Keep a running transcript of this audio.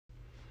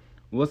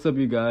What's up,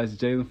 you guys?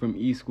 Jalen from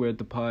E Squared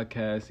the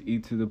podcast, E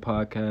to the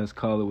podcast,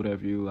 call it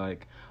whatever you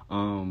like.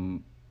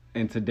 And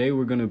today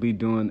we're gonna be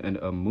doing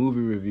a movie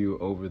review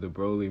over the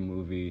Broly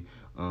movie,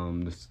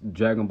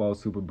 Dragon Ball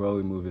Super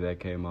Broly movie that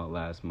came out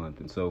last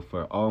month. And so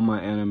for all my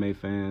anime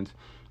fans,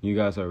 you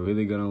guys are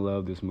really gonna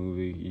love this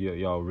movie.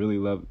 Y'all really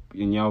love,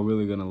 and y'all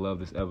really gonna love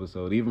this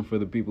episode. Even for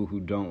the people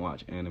who don't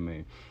watch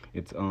anime,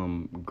 it's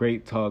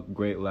great talk,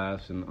 great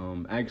laughs,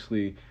 and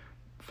actually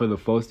for the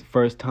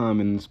first time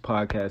in this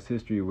podcast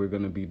history, we're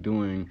going to be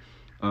doing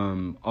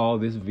all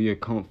this via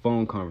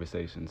phone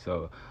conversation.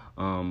 So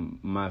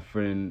my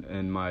friend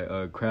and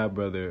my crab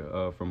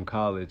brother from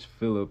college,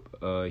 Philip,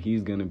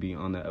 he's going to be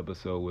on the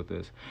episode with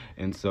us.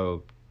 And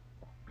so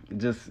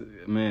just,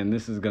 man,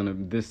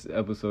 this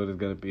episode is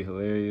gonna be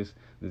hilarious.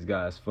 This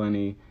guy's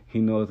funny. He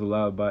knows a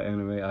lot about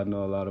anime. I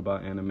know a lot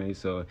about anime.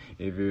 So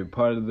if you're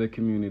part of the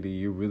community,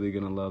 you're really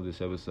gonna love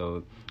this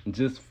episode.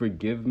 Just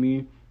forgive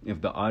me if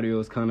the audio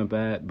is kind of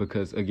bad,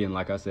 because again,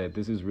 like I said,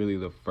 this is really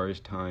the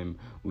first time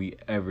we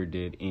ever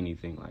did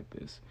anything like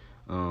this,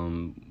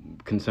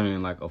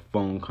 concerning like a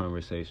phone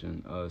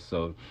conversation.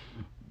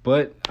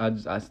 But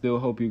I still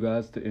hope you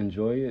guys to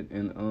enjoy it,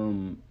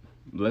 and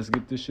let's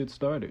get this shit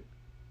started.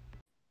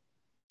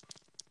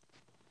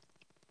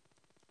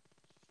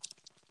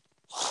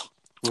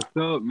 What's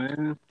up,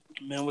 man?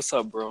 Man, what's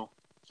up, bro?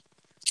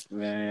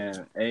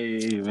 Man,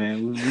 hey,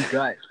 man, we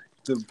got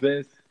the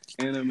best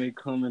anime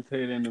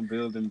commentator in the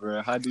building,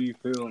 bro. How do you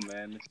feel,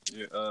 man? This is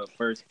your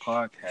first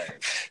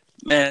podcast.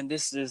 Man,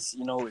 this is,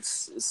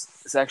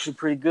 it's actually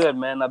pretty good,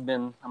 man.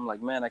 I'm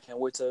like, man, I can't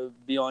wait to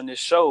be on this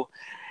show.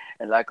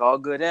 And like all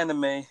good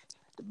anime,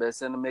 the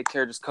best anime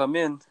characters come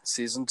in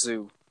season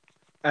 2.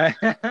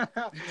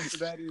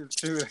 That is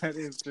true. That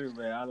is true,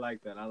 man. I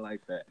like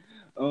that.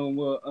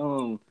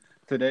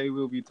 Today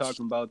we'll be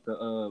talking about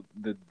the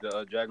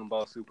Dragon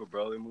Ball Super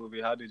Broly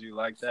movie. How did you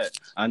like that?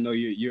 I know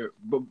you're.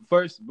 But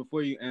first,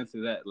 before you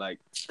answer that, like,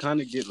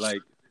 kind of get like,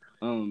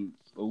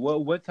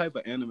 what type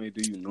of anime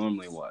do you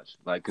normally watch?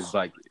 Like, cause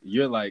like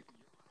you're like,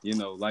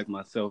 like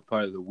myself,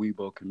 part of the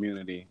Weibo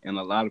community, and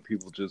a lot of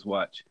people just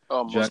watch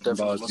Dragon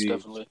Ball Z. Most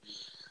definitely.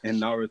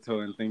 And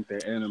Naruto and think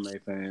they're anime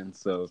fans.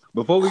 So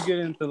before we get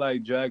into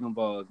like Dragon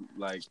Ball,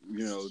 like,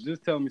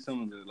 just tell me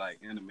some of the like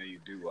anime you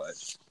do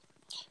watch.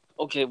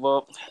 Okay,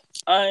 well,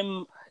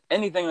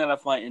 anything that I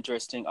find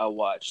interesting, I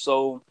watch.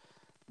 So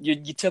your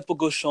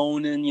typical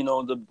shonen,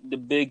 the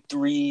big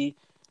three,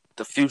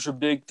 the future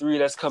big three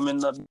that's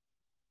coming up.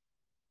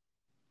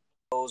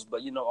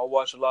 But I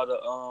watch a lot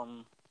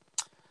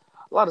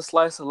of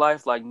slice of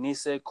life like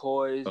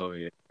Nisekoi. Oh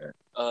yeah.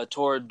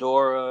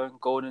 Toradora,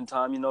 Golden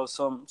Time,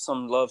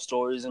 some love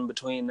stories in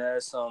between there,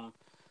 some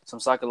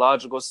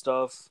psychological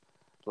stuff,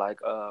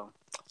 like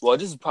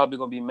this is probably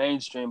gonna be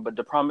mainstream, but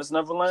The Promised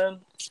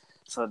Neverland.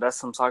 So that's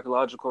some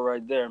psychological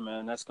right there,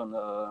 man. That's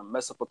gonna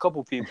mess up a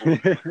couple people.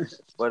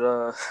 But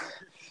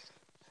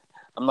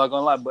I'm not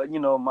gonna lie. But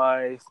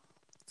my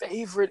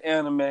favorite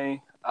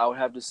anime, I would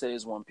have to say,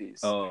 is One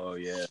Piece. Oh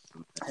yeah,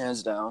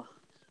 hands down.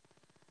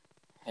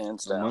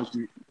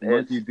 Monkey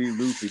D.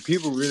 Luffy.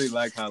 People really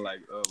like how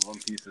like One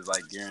Piece is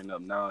like gearing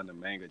up now in the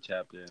manga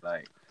chapter.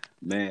 Like,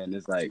 man,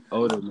 it's like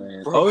Oda,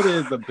 man. Bro, Oda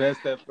is the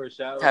best at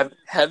foreshadowing.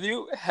 Have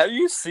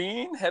you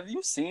seen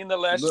the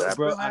last chapter?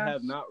 Bro, man? I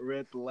have not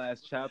read the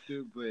last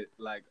chapter, but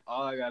like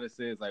all I gotta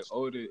say is like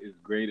Oda is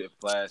great at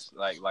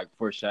like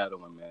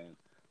foreshadowing, man.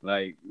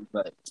 Like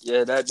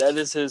yeah, that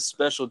is his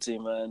specialty,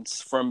 man.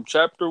 From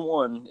chapter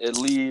 1, it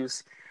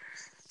leaves.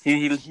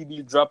 He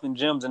be dropping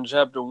gems in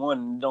chapter 1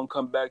 and don't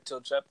come back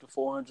till chapter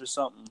 400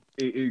 something.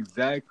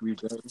 Exactly,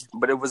 bro.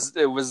 But it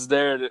was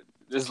there.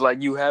 It's like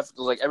you have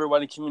to, like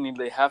everybody in the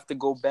community, they have to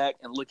go back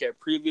and look at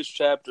previous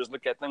chapters,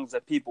 look at things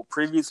that people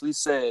previously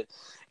said,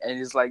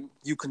 and it's like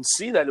you can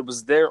see that it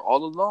was there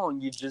all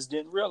along. You just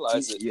didn't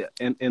realize it. Yeah,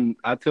 and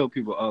I tell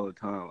people all the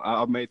time,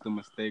 I made the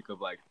mistake of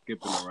like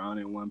skipping around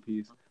in One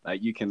Piece.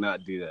 Like, you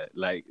cannot do that.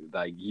 Like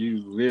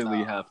you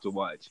really have to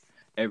watch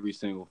every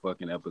single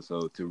fucking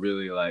episode to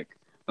really like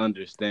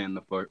understand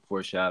the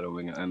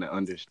foreshadowing and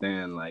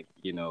understand like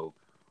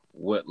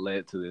what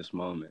led to this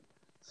moment.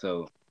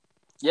 So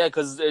yeah,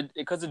 because it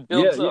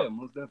builds up. Yeah,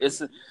 most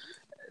definitely.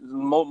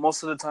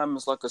 Most of the time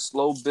it's like a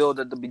slow build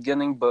at the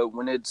beginning, but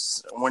when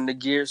the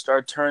gears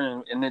start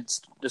turning and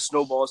the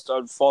snowballs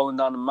start falling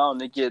down the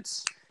mountain,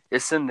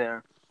 it's in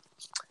there.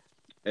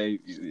 Hey,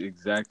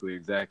 exactly,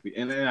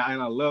 and I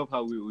love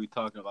how we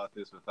talking about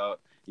this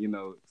without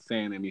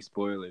saying any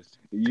spoilers.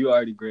 You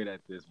already great at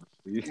this.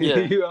 Yeah,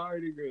 you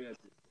already great at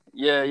this.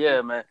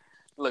 Yeah, man.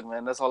 Look,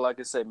 man, that's all I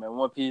can say, man.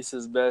 One Piece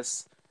is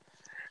best.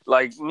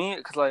 Like me,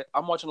 because like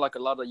I'm watching like a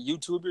lot of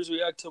YouTubers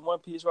react to One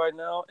Piece right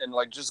now, and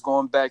like just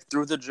going back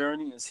through the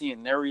journey and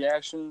seeing their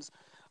reactions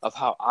of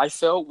how I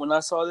felt when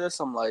I saw this.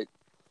 I'm like,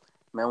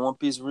 man, One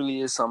Piece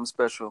really is something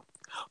special.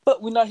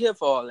 But we're not here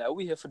for all that.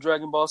 We're here for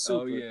Dragon Ball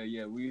Super. Oh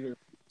yeah, we here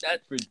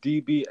for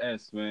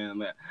DBS,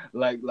 man.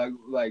 Like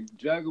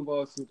Dragon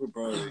Ball Super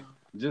Broly.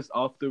 Just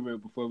off the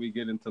rip, before we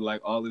get into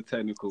like all the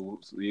technical,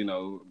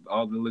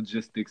 all the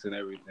logistics and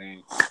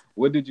everything,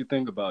 what did you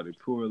think about it?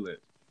 Poor Lit.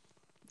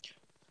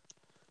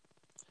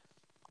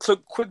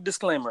 quick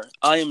disclaimer: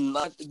 I am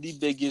not the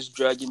biggest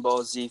Dragon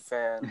Ball Z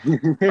fan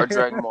or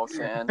Dragon Ball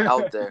fan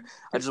out there.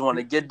 I just want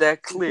to get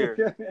that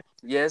clear.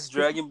 Yes,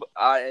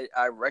 I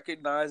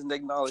recognize and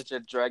acknowledge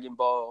that Dragon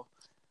Ball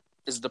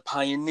is the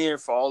pioneer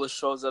for all the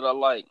shows that I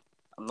like.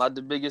 I'm not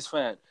the biggest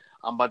fan.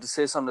 I'm about to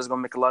say something that's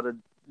gonna make a lot of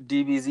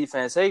DBZ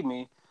fans hate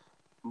me,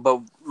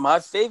 but my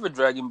favorite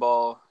Dragon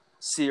Ball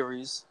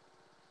series,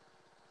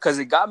 because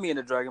it got me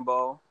into Dragon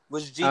Ball,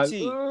 was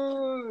GT.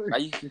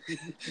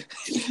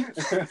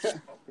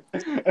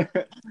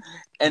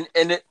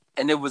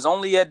 And it was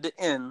only at the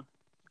end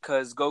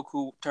because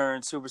Goku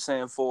turned Super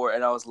Saiyan 4,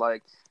 and I was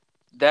like,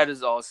 that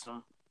is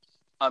awesome.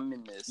 I'm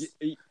in this.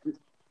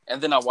 And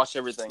then I watched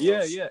everything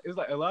else. Yeah. It's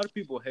like a lot of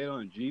people hate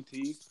on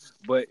GT,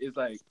 but it's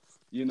like,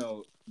 you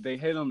know, they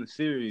hate on the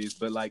series,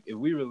 but like if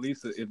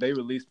they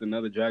released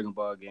another Dragon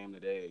Ball game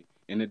today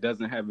and it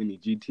doesn't have any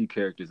GT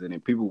characters in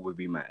it, people would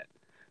be mad.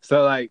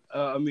 So like,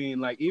 I mean,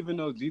 like even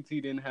though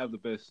GT didn't have the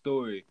best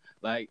story,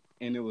 like,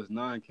 and it was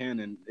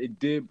non-canon, it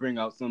did bring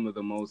out some of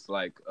the most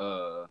like,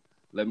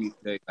 let me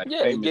say, like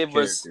famous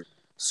characters. Us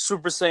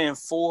Super Saiyan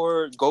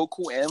 4,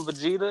 Goku and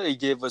Vegeta. It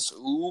gave us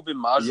Oob and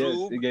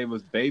Majin. Yes, it gave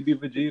us Baby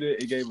Vegeta.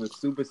 It gave us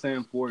Super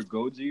Saiyan 4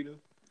 Gogeta.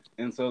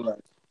 And so like,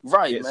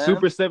 man.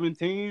 Super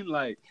 17,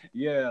 like,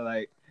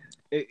 I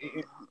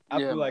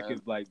feel like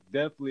it's like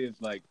definitely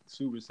if like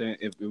Super Saiyan,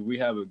 if we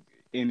have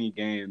any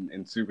game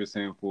in Super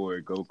Saiyan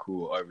 4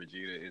 Goku or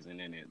Vegeta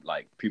isn't in it,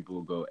 like people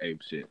will go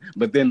ape shit.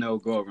 But then they'll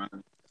go around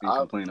and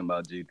complain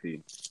about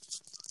GT.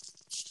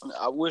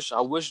 I wish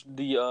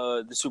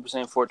the Super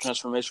Saiyan 4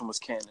 transformation was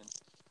canon.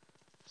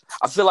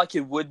 I feel like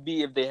it would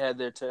be if they had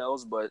their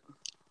tails, but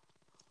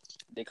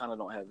they kind of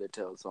don't have their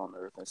tails on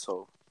Earth, and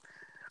so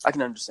I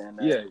can understand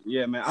that.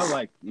 Yeah, man.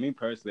 Me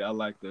personally, I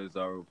like the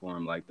Zoro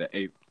form, like the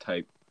ape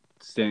type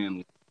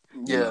Saiyan.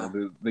 Yeah,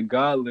 the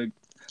god look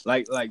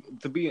like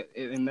to be,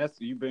 and that's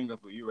you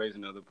raise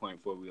another point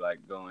before we like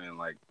go in,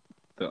 like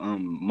the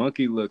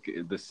monkey look,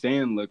 the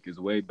Saiyan look is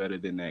way better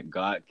than that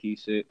god key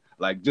shit.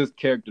 Like just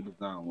character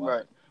design,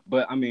 right?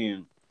 But I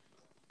mean,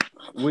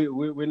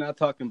 we're not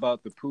talking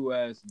about the poo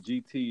ass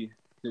GT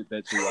shit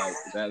that you like.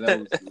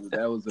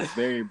 That was a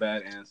very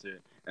bad answer,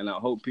 and I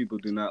hope people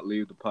do not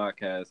leave the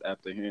podcast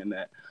after hearing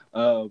that.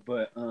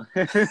 But no,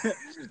 I'm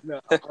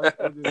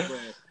just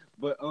saying.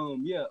 But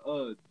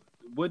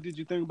what did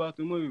you think about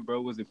the movie,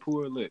 bro? Was it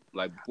poo or lit?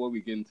 Like before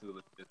we get into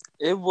it,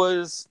 it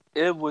was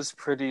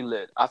pretty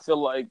lit. I feel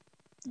like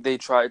they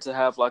tried to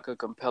have like a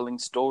compelling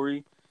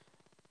story,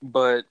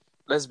 but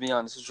let's be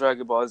honest, it's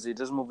Dragon Ball Z.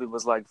 This movie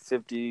was like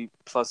 50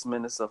 plus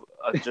minutes of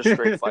just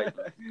straight fighting.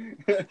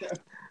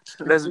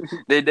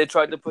 They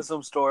tried to put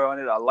some story on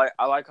it. I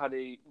like how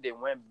they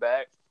went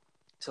back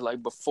to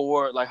like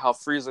before, like how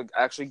Frieza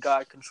actually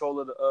got control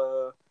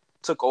of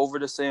took over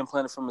the Saiyan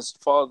planet from his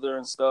father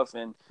and stuff,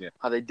 and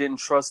how they didn't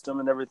trust him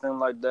and everything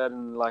like that,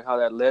 and like how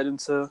that led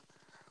into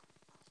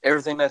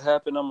everything that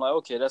happened. I'm like,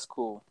 okay, that's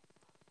cool.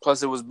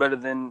 Plus, it was better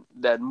than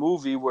that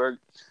movie where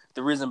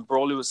the reason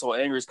Broly was so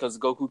angry is because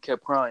Goku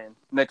kept crying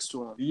next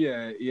to him.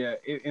 Yeah.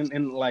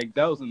 And like,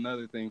 that was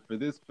another thing. For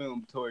this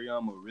film,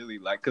 Toriyama really,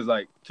 like, because,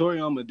 like,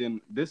 Toriyama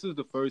didn't... This is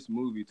the first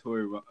movie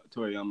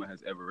Toriyama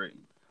has ever written.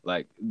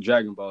 Like,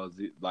 Dragon Ball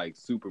Z, like,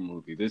 super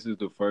movie. This is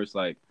the first,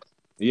 like...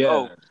 Yeah.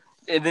 Oh,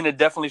 and then it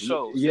definitely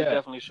shows. Yeah. It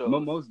definitely shows.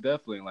 Most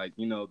definitely. Like,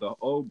 you know, the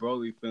old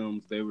Broly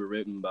films, they were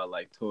written by,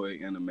 like,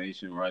 Toei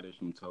Animation, writers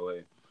from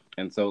Toei.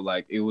 And so,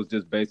 like, it was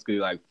just basically,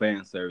 like,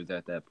 fan service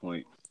at that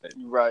point.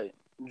 Right.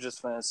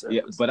 Just fan service.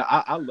 Yeah, but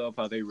I love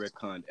how they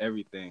retconned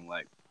everything.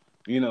 Like,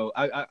 you know,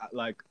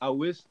 I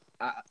wish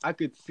I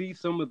could see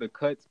some of the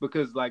cuts,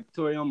 because like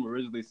Toriyama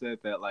originally said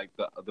that like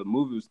the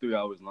movie was 3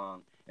 hours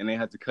long and they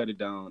had to cut it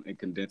down and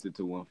condense it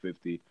to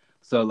 150.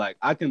 So like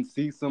I can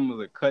see some of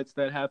the cuts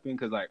that happened,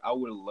 because like I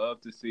would have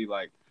loved to see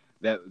like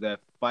that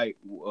fight,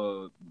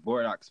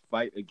 Bardock's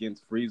fight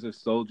against Frieza's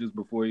soldiers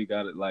before he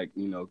got it, like,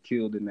 you know,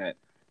 killed in that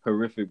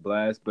horrific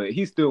blast, but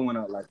he still went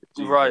out like a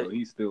G. Right. Bro.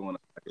 He still went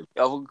out like a G.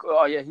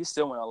 Oh yeah, he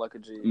still went out like a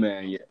G.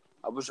 Man, yeah.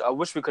 I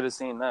wish we could have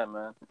seen that,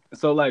 man.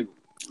 So like,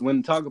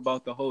 when talk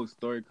about the whole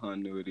story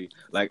continuity,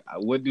 like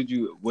what did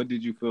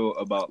you feel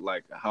about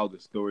like how the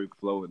story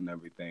flowed and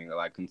everything,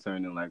 like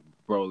concerning like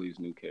Broly's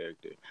new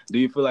character? Do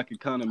you feel like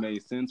it kind of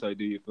made sense, or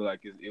do you feel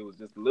like it was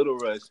just a little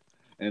rushed?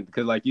 And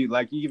because like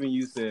even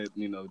you said,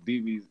 you know,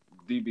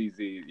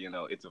 DBZ, you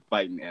know, it's a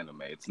fighting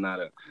anime. It's not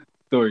a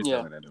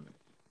storytelling anime.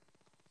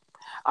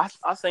 I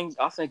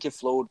think it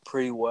flowed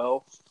pretty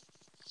well.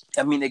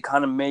 I mean, it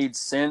kind of made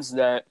sense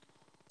that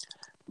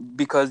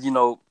because, you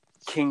know,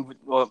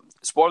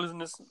 spoilers in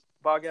this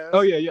podcast.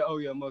 Oh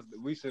yeah.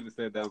 We should have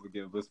said that at the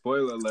beginning, but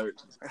spoiler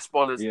alert.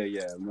 Spoilers.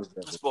 Yeah. Most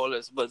definitely.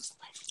 Spoilers, but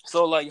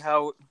so like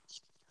how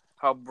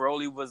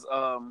Broly was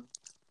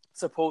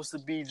supposed to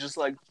be just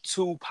like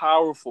too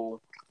powerful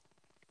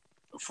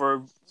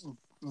for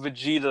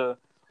Vegeta.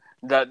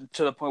 That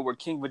to the point where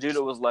King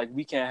Vegeta was like,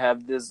 we can't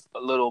have this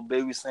little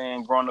baby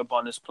Saiyan growing up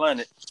on this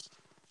planet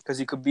because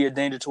he could be a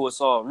danger to us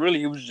all. Really,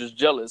 he was just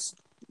jealous,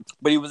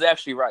 but he was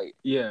actually right.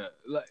 Yeah.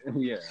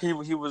 He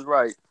was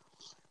right.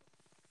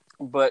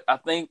 But I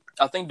think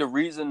the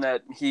reason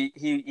that he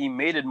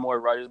made it more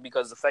right is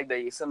because the fact that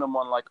he sent him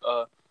on like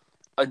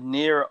a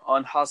near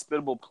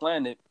unhospitable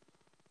planet,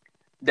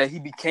 that he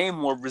became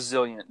more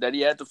resilient, that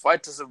he had to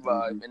fight to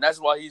survive, Hmm. and that's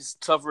why he's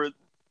tougher,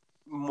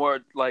 more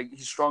like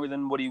he's stronger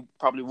than what he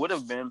probably would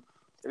have been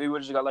if he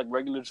would have just got like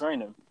regular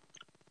training.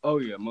 Oh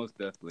yeah, most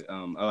definitely.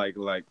 I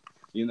like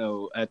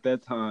at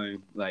that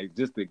time, like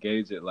just to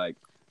gauge it, like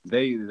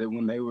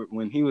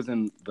when he was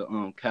in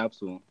the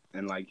capsule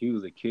and like he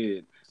was a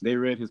kid, they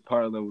read his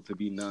power level to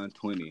be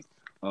 920.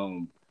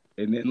 Um,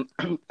 and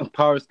then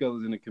power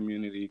scales in the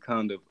community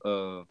kind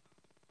of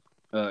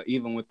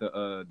even with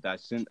the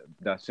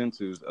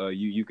Daishinsus,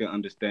 you can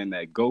understand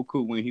that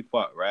Goku when he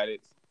fought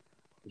Raditz,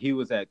 he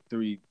was at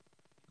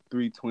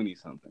 320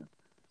 something.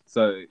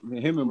 So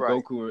him and Right.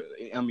 Goku were,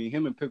 I mean,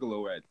 him and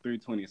Piccolo were at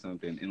 320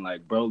 something, and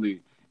like Broly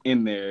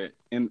in there,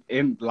 and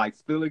like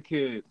still a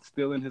kid,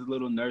 still in his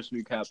little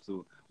nursery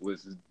capsule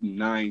was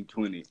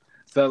 920.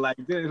 So like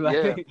this,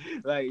 Yeah.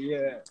 like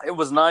yeah, It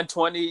was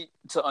 920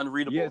 to yeah,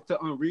 unreadable. it's to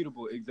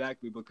unreadable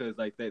exactly because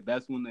like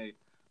that's when they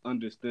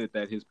understood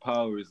that his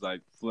powers like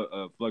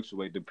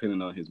fluctuate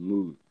depending on his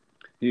mood.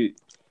 He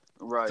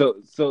Right.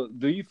 so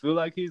do you feel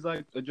like he's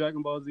like a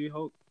Dragon Ball Z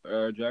Hulk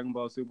or a Dragon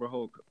Ball Super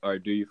Hulk, or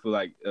do you feel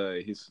like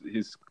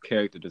his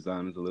character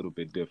design is a little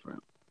bit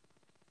different?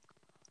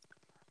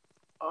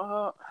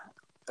 Uh,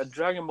 a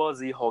Dragon Ball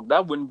Z Hulk.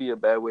 That wouldn't be a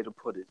bad way to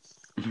put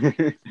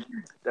it.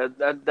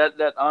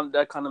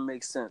 That kind of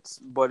makes sense.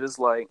 But it's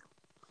like,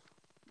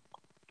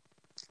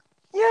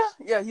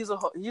 yeah, he's a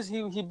Hulk.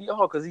 He'd be a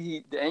Hulk because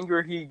the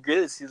angrier he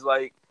gets, he's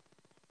like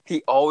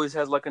he always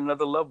has like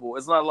another level.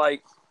 It's not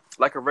like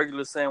a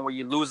regular saying where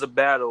you lose a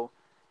battle,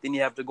 then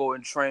you have to go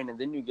and train and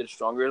then you get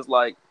stronger. It's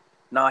like,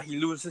 nah, he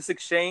loses this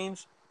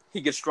exchange,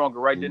 he gets stronger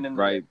right then and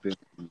there, Right then.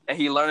 and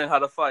he learning how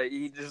to fight.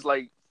 He just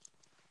like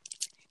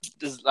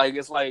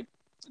it's like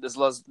this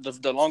less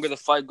the longer the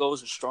fight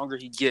goes, the stronger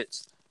he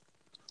gets.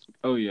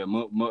 Oh yeah,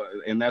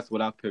 and that's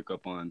what I pick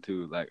up on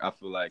too. Like I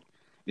feel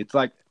it's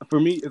like for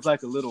me, it's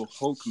like a little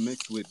Hulk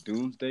mixed with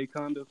Doomsday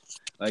kind of.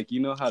 Like you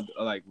know how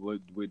like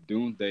with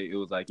Doomsday, it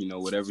was like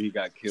whatever he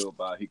got killed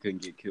by, he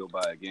couldn't get killed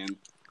by again.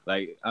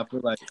 Like I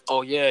feel like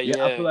Oh yeah,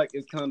 yeah, I feel yeah, like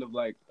it's kind of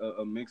like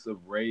a mix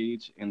of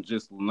rage and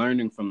just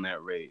learning from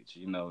that rage.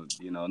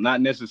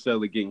 Not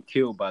necessarily getting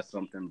killed by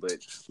something, but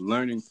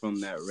learning from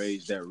that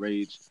rage. That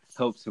rage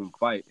helps him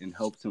fight and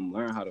helps him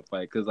learn how to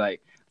fight. Cause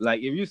like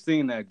if you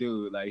seen that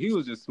dude, like he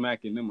was just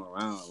smacking them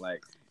around.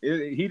 Like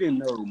he didn't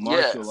know yeah.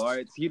 martial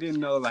arts. He didn't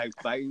know like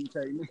fighting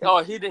techniques.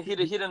 Oh, he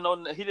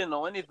didn't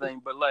know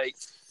anything, but like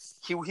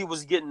he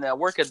was getting that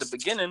work at the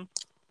beginning.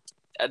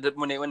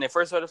 When they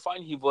first started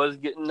fighting, he was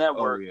getting that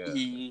Oh work. yeah.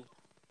 He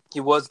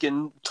was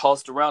getting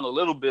tossed around a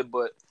little bit,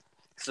 but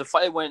as the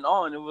fight went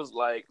on, it was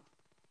like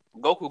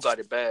Goku got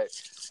it bad.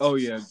 Oh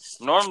yeah.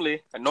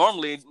 Normally they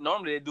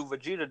do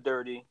Vegeta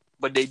dirty,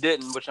 but they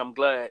didn't, which I'm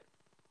glad.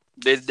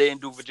 They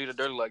didn't do Vegeta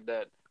dirty like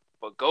that.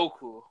 But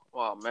Goku,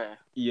 oh man,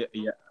 Yeah.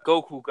 Yeah.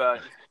 Goku got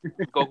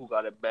Goku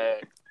got it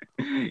bad.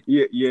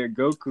 Yeah,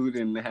 Goku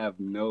didn't have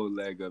no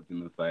leg up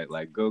in the fight.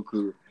 Like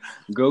Goku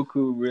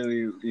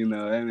really,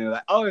 and they're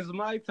like, "Oh, it's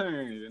my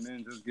turn," and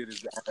then just get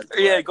his ass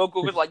Yeah, whacked.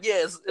 Goku was like,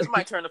 "Yeah, it's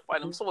my turn to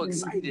fight." I'm so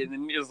excited,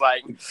 and he was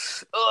like,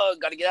 "Oh,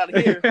 gotta get out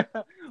of here."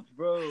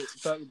 Bro,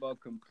 talk about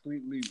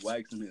completely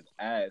waxing his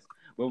ass.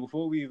 But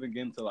before we even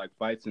get into like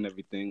fights and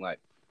everything, like,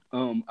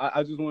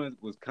 I just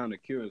was kind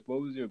of curious.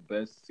 What was your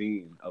best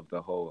scene of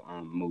the whole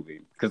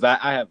movie? Because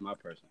I have my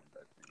personal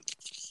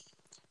best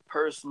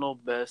Personal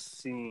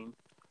best scene.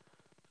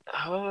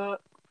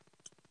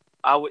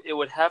 It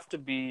would have to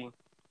be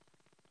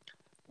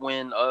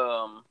when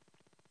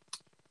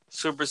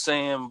Super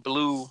Saiyan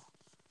Blue,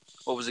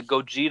 what was it,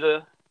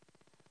 Gogeta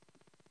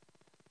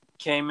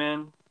came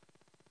in,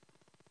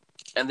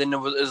 and then it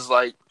was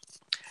like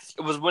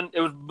it was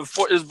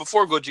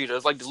before Gogeta. It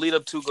was like the lead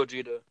up to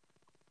Gogeta,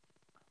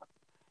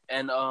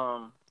 and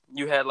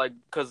you had like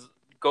because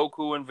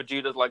Goku and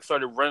Vegeta like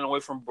started running away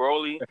from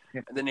Broly,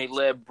 scene. and then they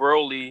led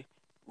Broly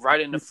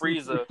right into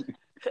Frieza,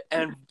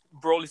 and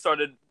Broly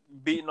started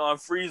beating on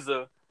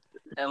Frieza,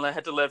 and I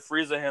had to let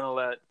Frieza handle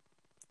that,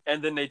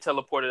 and then they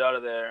teleported out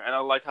of there. And I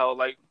like how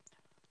like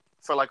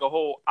for like a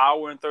whole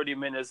hour and 30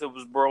 minutes, it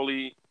was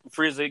Broly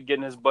Frieza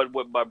getting his butt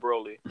whipped by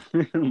Broly.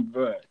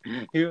 but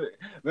he,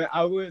 but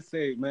I would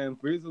say, man,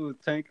 Frieza was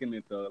tanking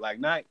it though. Like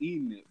not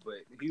eating it, but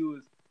he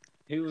was,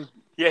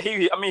 Yeah,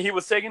 I mean, he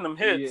was taking them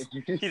yeah. hits.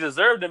 He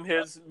deserved them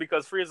hits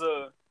because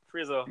Frieza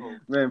a hoe.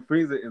 Man,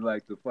 Frieza is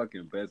like the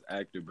fucking best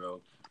actor,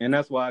 bro. And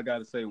that's why I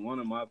gotta say one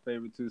of my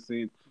favorite two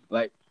scenes.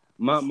 Like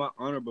my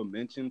honorable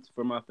mentions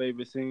for my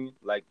favorite scene,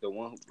 like the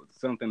one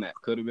something that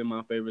could have been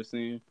my favorite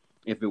scene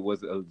if it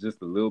was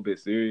just a little bit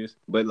serious,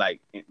 but like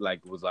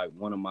was like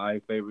one of my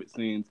favorite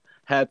scenes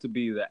had to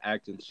be the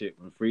action shit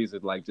when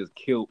Frieza like just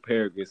killed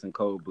Paragus in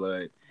cold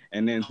blood,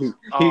 and then he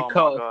Oh my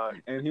called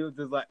god. and he was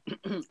just like.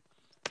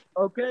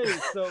 Okay,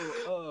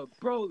 so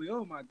Broly,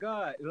 oh my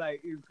God,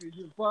 like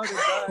your father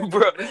died in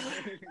Bro,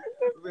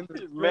 in the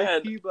first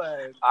man, key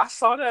blast. I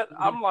saw that.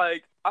 I'm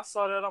like,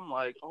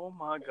 oh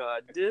my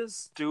god,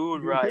 this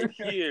dude right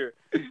here,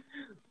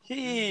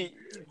 he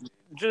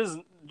just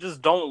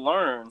just don't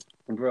learn.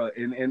 Bro,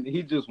 and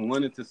he just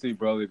wanted to see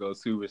Broly go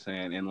Super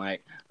Saiyan, and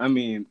like, I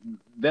mean,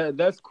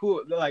 that's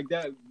cool. Like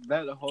that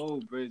whole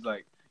bridge,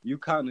 like you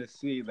kind of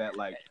see that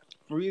like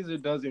Frieza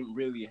doesn't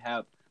really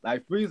have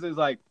like Frieza's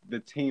like the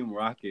Team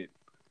Rocket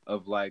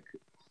of like.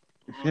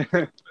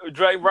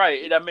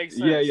 Right, that makes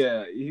Yeah, sense.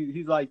 yeah.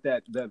 He's like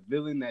that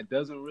villain that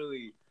doesn't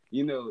really,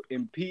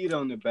 impede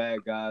on the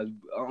bad guys,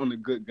 on the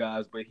good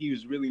guys, but he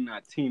was really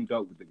not teamed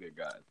up with the good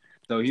guys.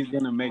 So he's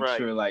gonna make Right.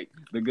 sure like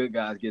the good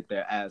guys get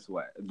their ass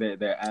whacked.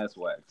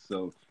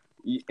 So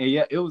and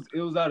yeah, it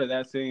was out of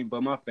that scene.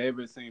 But my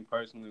favorite scene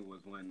personally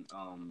was when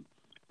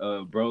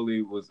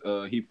Broly was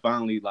he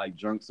finally like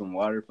drunk some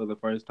water for the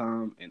first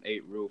time and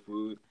ate real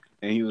food,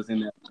 and he was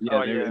in that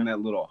Oh they were yeah, in that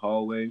little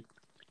hallway,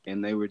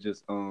 and they were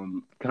just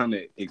kind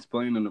of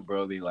explaining to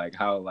Broly like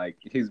how like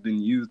he's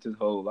been used his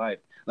whole life.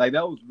 Like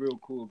that was real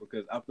cool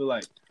because I feel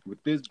like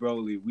with this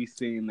Broly, we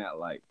seen that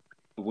like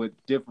what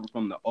different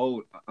from the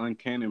old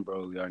uncanon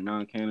Broly or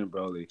non-canon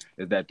Broly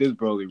is that this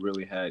Broly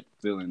really had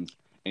feelings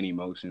and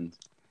emotions,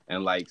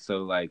 and like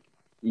so like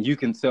you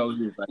can tell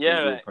he was like a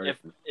real yeah.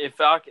 person. If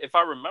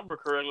I remember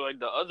correctly, like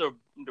the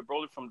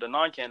Broly from the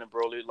non-canon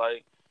Broly,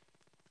 like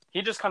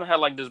he just kind of had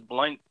like this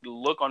blank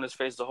look on his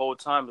face the whole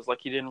time. It's like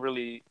he didn't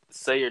really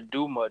say or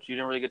do much. You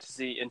didn't really get to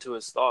see into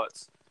his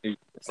thoughts.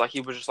 It's like he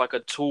was just like a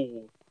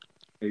tool.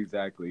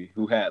 Exactly.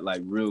 Who had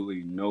like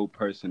really no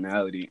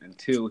personality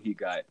until he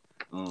got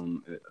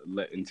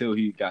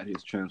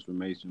his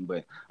transformation.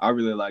 But I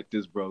really like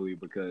this Broly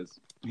because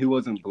he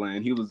wasn't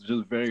bland. He was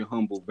just very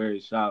humble, very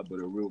shy,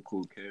 but a real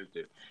cool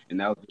character. And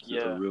that was just a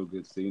Yeah. real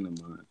good scene of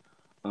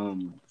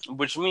mine.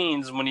 Which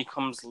means when he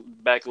comes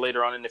back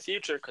later on in the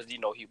future, because you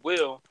know he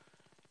will,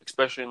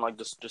 especially in like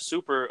the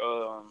super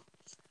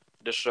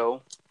the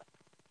show,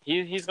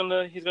 he's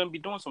gonna be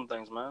doing some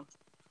things, man.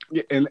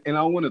 Yeah, and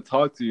I want to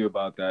talk to you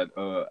about that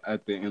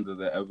at the end of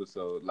the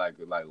episode, like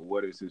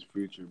what is his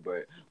future.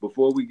 But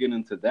before we get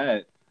into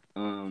that,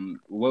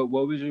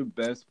 what was your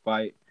best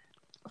fight?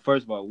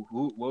 First of all,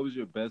 what was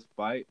your best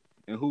fight,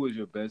 and who was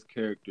your best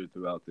character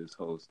throughout this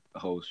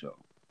whole show?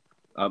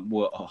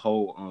 Well, a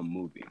whole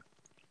movie.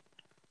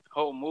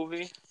 Whole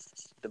movie,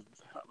 the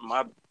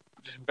my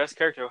best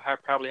character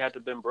probably had to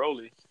have been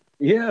Broly.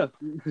 Yeah,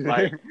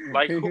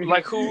 Like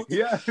who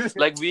yeah,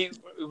 like we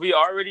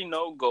already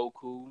know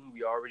Goku,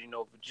 we already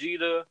know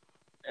Vegeta,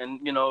 and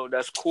you know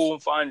that's cool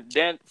and fine.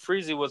 Dan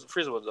Frieza was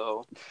the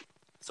hoe,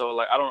 so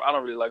like I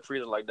don't really like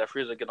Frieza like that.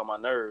 Frieza get on my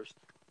nerves,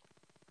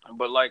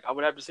 but like I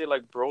would have to say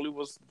like Broly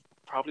was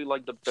probably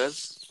like the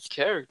best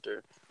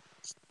character.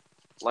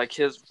 Like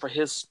his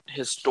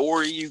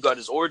story, you got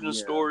his origin yeah,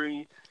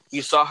 story.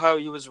 You saw how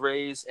he was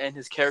raised and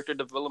his character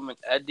development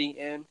at the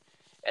end,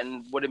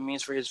 and what it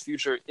means for his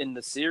future in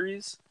the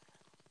series.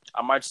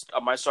 I might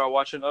start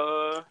watching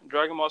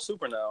Dragon Ball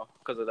Super now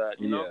because of that.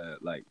 You know. yeah.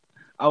 Like,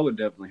 I would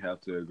definitely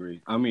have to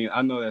agree. I mean,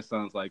 I know that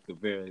sounds like a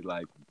very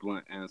like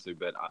blunt answer,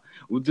 but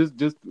well, just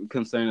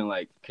concerning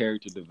like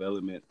character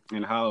development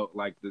and how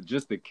like the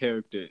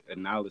character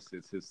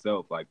analysis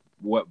itself, like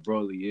what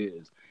Broly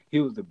is. He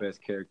was the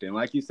best character, and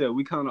like you said,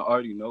 we kind of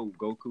already know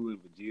Goku and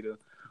Vegeta.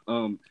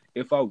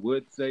 If I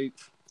would say,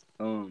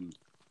 um,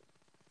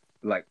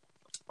 like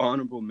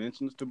honorable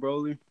mentions to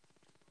Broly,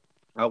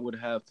 I would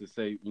have to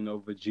say,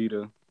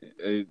 Vegeta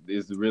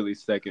is really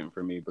second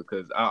for me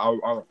because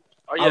Oh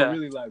I yeah,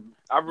 really like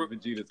I re-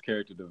 Vegeta's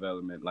character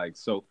development, like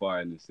so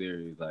far in the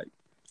series. Like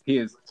he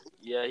is,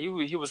 yeah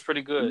he was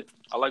pretty good.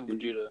 I like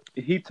Vegeta.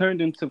 he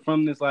turned into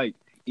from this like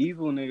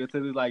evil nigga to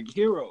this like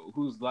hero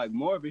who's like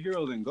more of a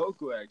hero than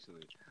Goku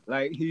actually.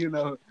 Like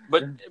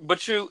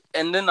But you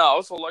and then I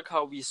also like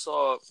how we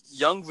saw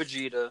young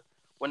Vegeta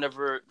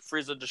whenever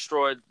Frieza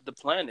destroyed the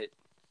planet.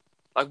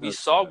 Like we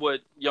saw okay. what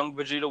young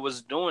Vegeta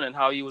was doing and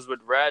how he was with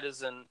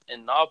Raditz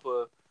and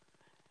Nappa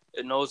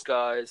and those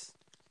guys,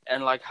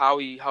 and like how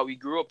he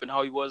grew up and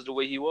how he was the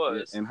way he Yeah,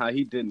 was. and how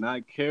he did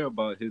not care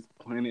about his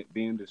planet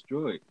being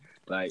destroyed.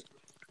 Like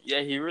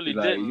Yeah, he really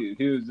like didn't.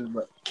 he was just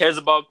like. Cares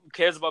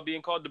about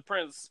being called the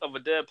prince of a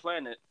dead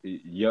planet.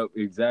 Yep,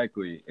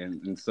 exactly.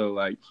 And so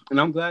like, and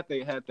I'm glad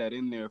they had that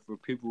in there for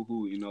people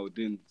who,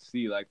 didn't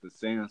see like the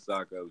Saiyan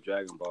saga of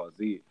Dragon Ball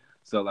Z.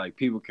 So like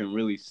people can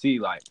really see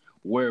like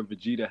where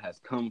Vegeta has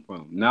come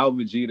from. Now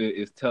Vegeta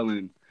is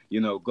telling,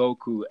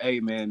 Goku, hey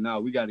man, now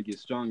we gotta get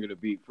stronger to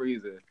beat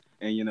Frieza.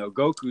 And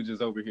Goku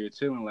just over here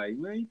chilling, like,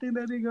 man, you think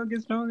that nigga gonna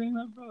get stronger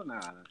enough, bro? Nah.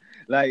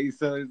 Like,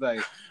 so it's like,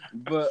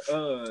 but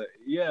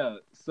yeah.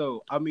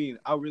 So I mean,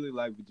 I really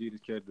like Vegeta's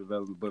character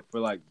development, but for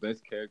like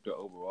best character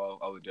overall,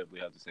 I would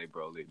definitely have to say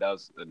Broly. That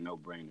was a no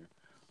brainer.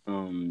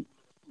 Um,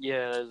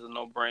 Yeah, that's a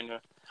no brainer.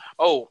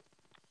 Oh,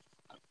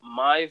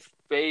 my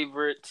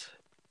favorite,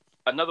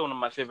 another one of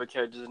my favorite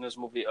characters in this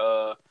movie.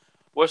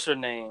 What's her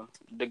name?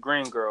 The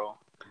green girl.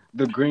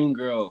 the Green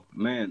Girl,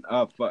 man.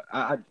 Fuck,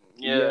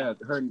 Yeah, Yeah,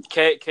 her.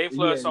 Kayla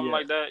or Yeah, something yeah.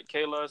 like that.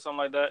 Kayla or something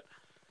like that.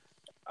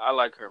 I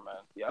like her, man.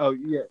 Oh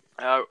yeah.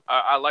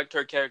 I liked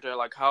her character,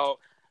 like how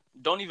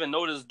don't even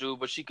know this dude,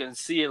 but she can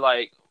see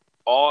like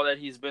all that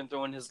he's been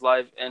through in his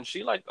life, and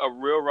she like a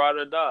real ride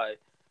or die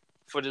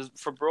for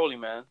Broly,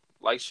 man.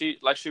 Like she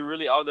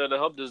really out there to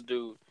help this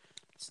dude.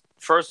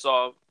 First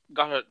off,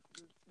 got her.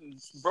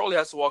 Broly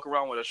has to walk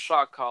around with a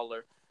shock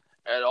collar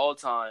at all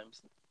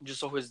times, just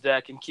so his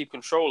dad can keep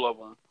control of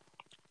him.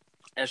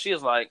 And she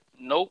is like,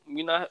 "Nope,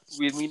 we not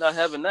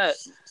having that.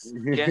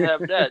 Can't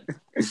have that."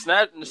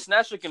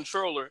 Snatched the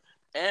controller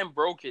and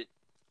broke it.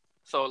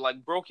 So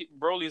like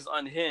Broly's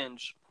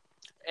unhinged,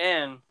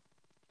 and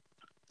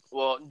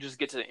well, just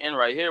get to the end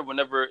right here.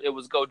 Whenever it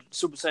was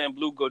Super Saiyan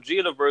Blue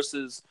Gogeta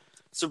versus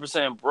Super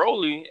Saiyan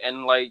Broly,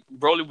 and like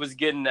Broly was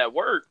getting that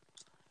work,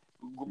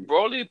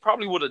 Broly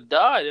probably would have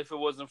died if it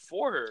wasn't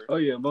for her. Oh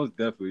yeah, most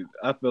definitely.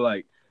 I feel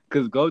like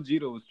because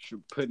Gogeta was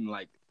putting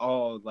like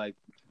all like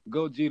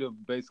Gogeta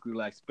basically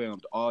like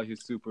spammed all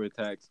his super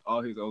attacks,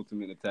 all his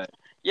ultimate attacks.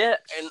 Yeah,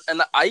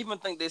 and I even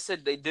think they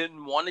said they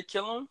didn't want to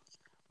kill him,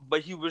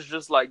 but he was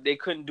just like they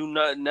couldn't do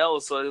nothing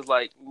else, so it's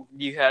like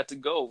you had to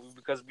go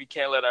because we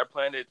can't let our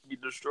planet be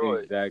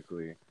destroyed.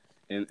 Exactly,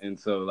 and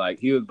so like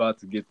he was about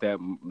to get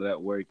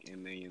that work,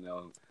 and then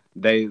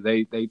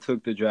they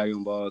took the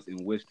Dragon Balls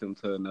and wished him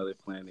to another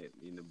planet,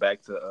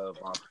 back to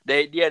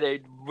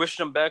They wished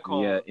him back yeah,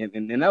 home.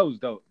 and that was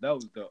dope. That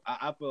was dope.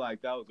 I feel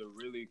like that was a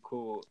really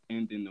cool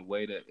ending, the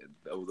way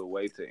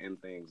to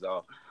end things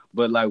off.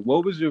 But like,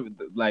 what was your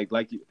like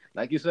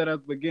you said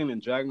at the beginning?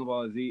 Dragon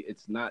Ball Z,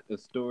 it's not a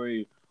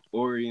story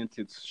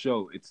oriented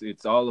show.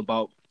 It's all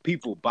about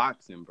people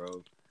boxing,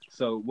 bro.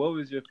 So, what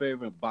was your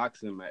favorite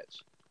boxing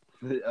match?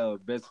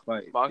 Best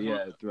fight, Boxing.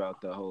 yeah,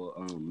 throughout the whole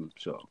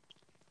show.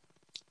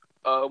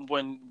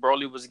 When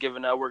Broly was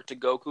giving that work to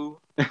Goku,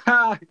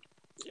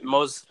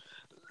 most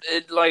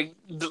like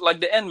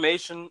the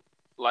animation,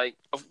 like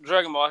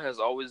Dragon Ball has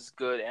always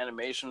good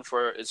animation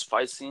for its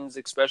fight scenes,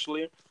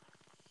 especially.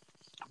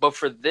 But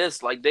for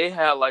this, like they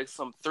had like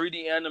some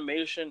 3D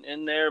animation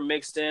in there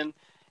mixed in,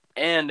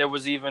 and there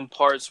was even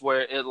parts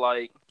where it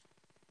like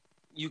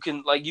you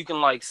can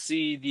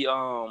see the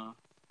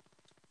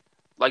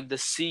like the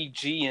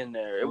CG in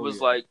there. It Oh was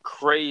yeah. like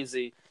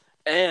crazy,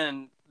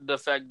 and the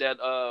fact that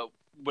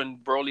when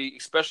Broly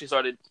especially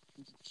started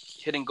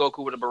hitting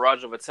Goku with a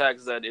barrage of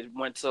attacks, that it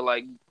went to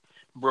like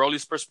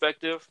Broly's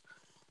perspective,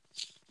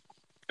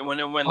 and when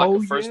it went like a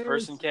Oh first yes,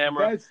 person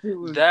camera, that shit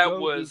was that dope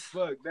as was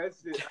fuck. That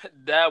shit.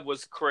 that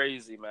was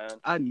crazy, man.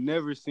 I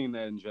never seen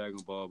that in Dragon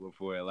Ball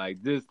before.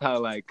 Like just how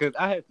like, cause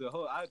I had to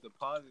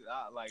pause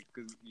it. Like,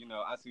 cause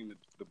I seen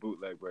the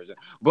bootleg version,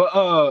 but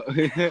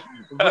but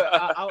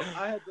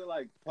I had to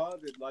like pause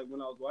it like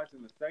when I was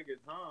watching the second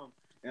time,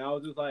 and I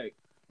was just like,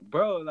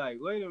 bro, like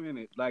wait a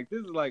minute, like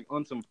this is like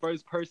on some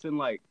first person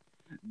like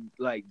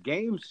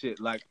game shit.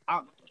 Like,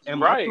 am I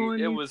Right, throwing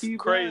it these was key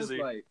blasts?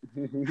 crazy. Like,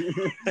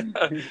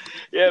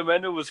 Yeah,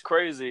 man, it was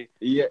crazy.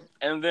 yeah,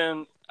 And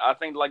then I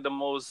think like the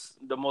most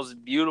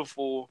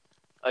beautiful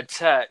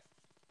attack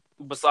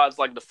besides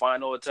like the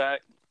final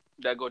attack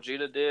that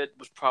Gogeta did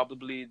was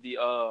probably the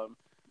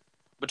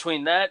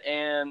between that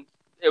and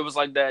it was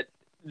like that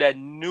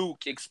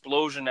nuke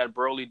explosion that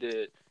Broly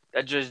did.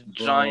 That just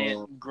bro.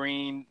 giant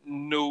green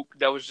nuke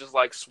that was just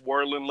like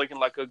swirling, looking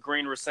like a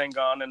green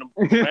Rasengan in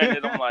a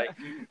planet. I'm like,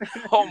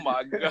 oh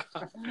my god.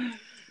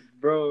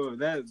 Bro,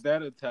 that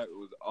attack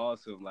was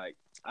awesome. Like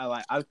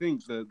I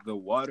think the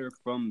water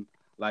from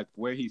like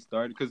where he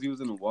started because he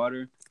was in the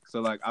water.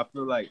 So like I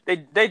feel like They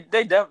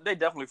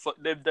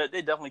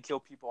definitely kill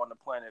people on the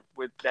planet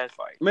with that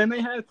fight. man they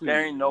had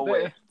There to. ain't no They,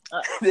 way.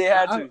 They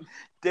had I, to.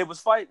 They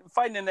was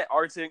fighting in the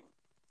Arctic,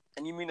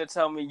 and you mean to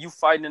tell me you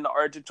fighting in the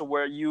Arctic to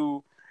where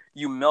you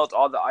melt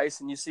all the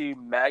ice and you see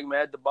magma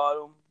at the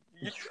bottom?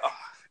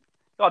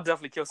 Y'all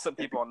definitely kill some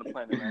people on the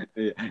planet, man.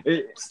 yeah,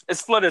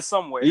 It's flooded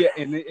somewhere. yeah,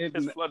 and it,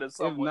 It's flooded if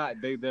somewhere.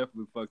 not, they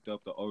definitely fucked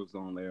up the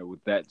ozone layer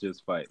with that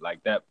just fight.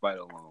 Like that fight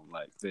alone,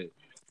 like that.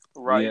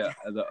 Right. Yeah,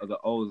 the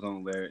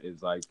ozone layer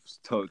is like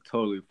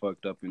totally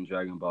fucked up in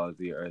Dragon Ball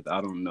Z Earth. I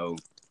don't know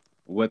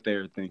what they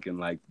were thinking.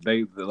 Like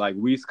they like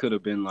Whis could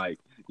have been like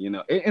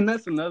and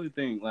that's another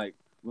thing. Like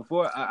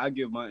before I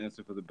give my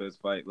answer for the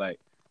best fight, like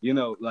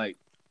like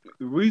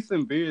Whis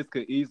and Beers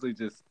could easily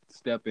just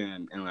step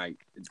in and like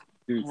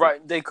do.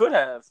 Right. They could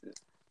have,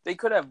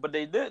 but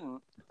they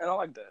didn't, and I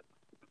like that.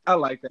 I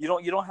like that. You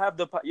don't have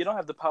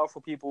the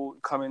powerful people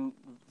come and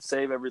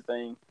save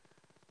everything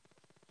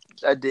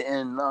at the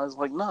end. No, it's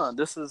like, nah,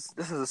 this is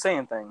a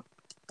Saiyan thing.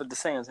 But the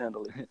Saiyans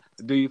handle it.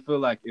 Do you feel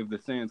like if the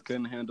Saiyans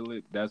couldn't handle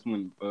it, that's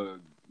when the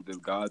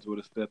gods would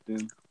have stepped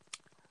in?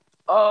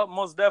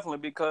 Most definitely,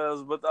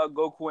 because without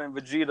Goku and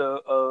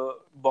Vegeta,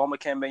 Bulma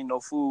can't make no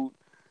food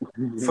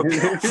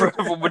for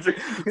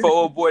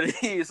old boy to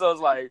eat. So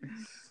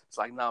it's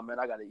like, nah, man,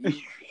 I gotta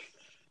eat.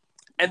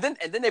 And then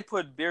they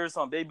put Beerus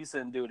on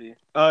babysitting duty.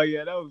 Oh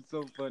yeah, that was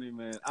so funny,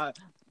 man.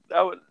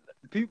 That would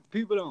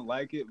People don't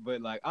like it,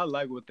 but like I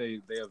like what they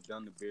have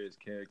done to Beer's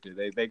character.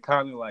 They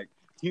kind of like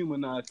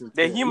humanized his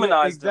They character. Yeah,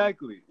 humanized him.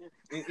 exactly.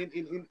 And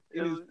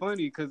it's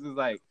funny because it's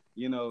like,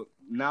 you know,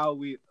 now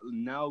we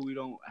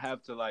don't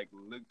have to like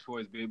look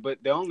towards Beerus,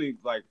 but the only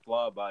like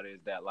flaw about it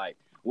is that like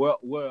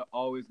we're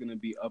always gonna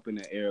be up in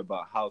the air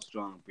about how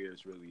strong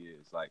Beerus really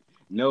is. Like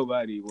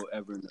nobody will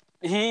ever know.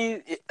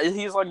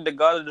 He's like the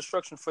god of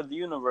destruction for the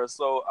universe.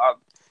 So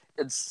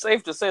it's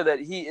safe to say that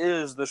he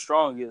is the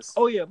strongest.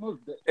 Oh yeah,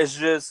 most. It's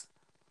just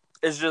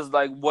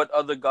like what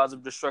other gods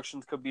of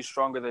destruction could be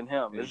stronger than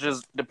him. It's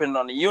just depending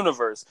on the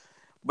universe.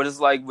 But it's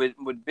like with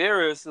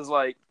Beerus, it's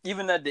like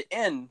even at the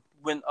end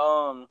when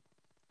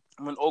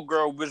old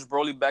girl wished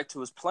Broly back to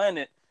his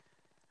planet,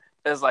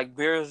 it's like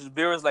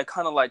Beerus like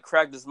kind of like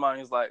cracked his mind.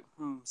 He's like,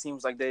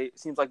 seems like they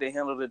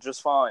handled it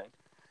just fine.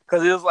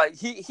 Because it was like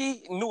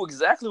he knew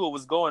exactly what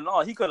was going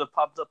on. He could have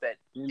popped up at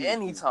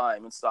any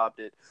time and stopped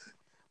it.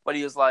 But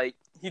he was like,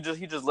 he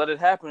just let it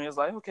happen. He was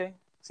like, okay,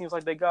 seems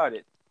like they got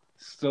it.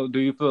 So do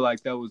you feel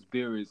like that was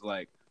Beerus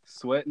like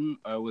sweating,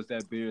 or was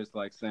that Beerus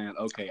like saying,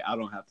 "Okay, I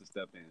don't have to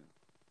step in"?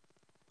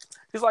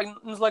 He's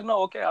like,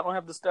 no, okay, I don't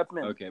have to step in.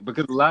 Okay,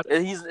 because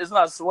it's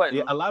not sweating.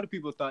 Yeah, a lot of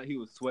people thought he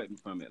was sweating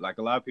from it. Like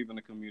a lot of people in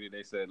the community,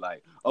 they said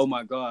like, "Oh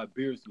my God,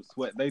 Beerus was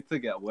sweating." They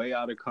took it way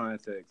out of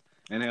context,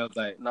 and they was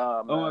like,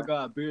 Nah, "Oh man. my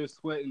God, Beerus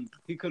sweating.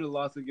 He could have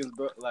lost against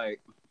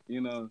like, you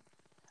know."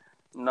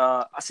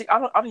 Nah, I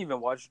don't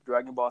even watch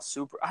Dragon Ball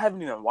Super. I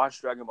haven't even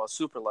watched Dragon Ball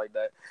Super like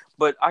that.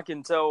 But I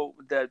can tell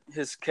that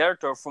his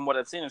character, from what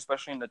I've seen,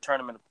 especially in the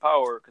Tournament of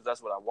Power, because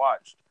that's what I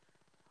watched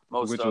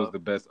most Which of. was the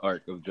best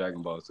arc of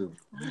Dragon Ball Super.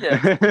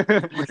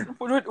 Yeah,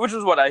 which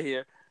is what I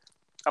hear.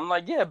 I'm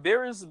like, yeah,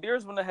 Beerus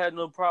wouldn't have had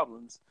no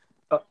problems.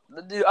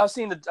 I've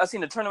seen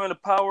the Tournament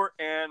of Power,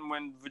 and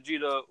when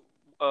Vegeta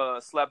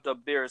slapped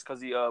up Beerus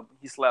because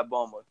he slapped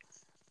Bulma.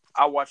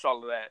 I watched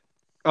all of that.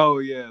 Oh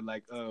yeah,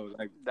 like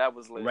that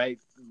was lit. Right,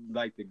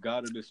 like the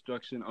God of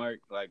Destruction arc,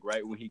 like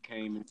right when he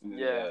came in.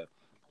 Yeah.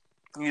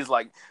 He's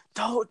like,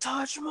 "Don't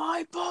touch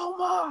my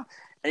Bulma,"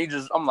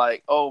 and I'm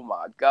like, "Oh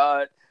my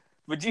God,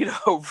 Vegeta,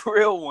 a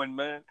real one,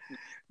 man."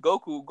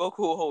 Goku,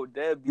 hold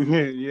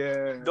deadbeat.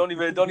 Yeah. Don't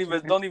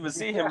even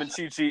see him in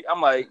Chi-Chi.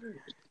 I'm like,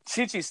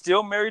 Chi-Chi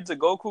still married to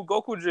Goku.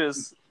 Goku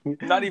just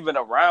not even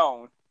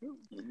around.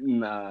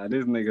 Nah,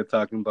 this nigga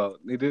talking about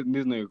this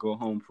nigga go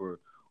home for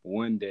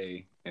one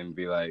day and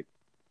be like,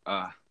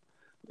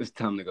 it's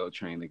time to go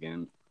train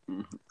again.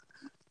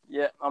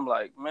 Yeah, I'm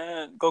like,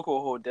 man, Goku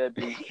a whole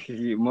deadbeat.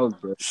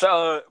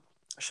 Shout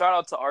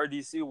out to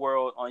RDC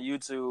World on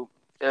YouTube.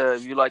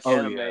 If you like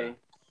anime,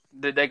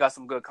 they got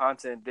some good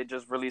content. They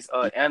just released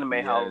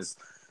Anime House.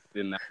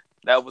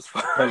 That was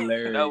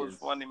hilarious. That was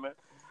funny, man.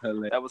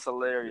 That was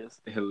hilarious.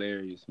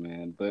 Hilarious,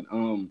 man. But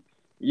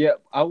yeah,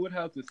 I would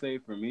have to say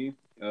for me,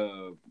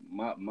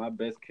 my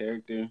best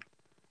character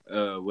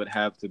would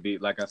have to be,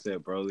 like I said,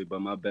 Broly.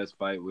 But my best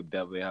fight would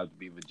definitely have to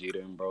be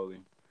Vegeta and Broly.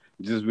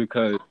 Just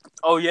because.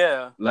 Oh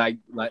yeah. Like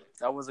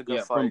that was a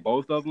good fight. From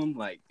both of them.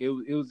 Like it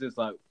was just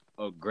like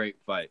a great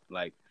fight.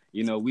 Like,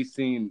 you know, we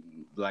seen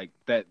like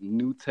that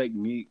new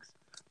techniques.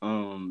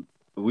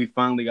 We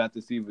finally got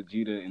to see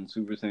Vegeta in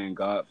Super Saiyan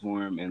God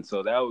form, and so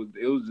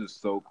it was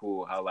just so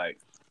cool how like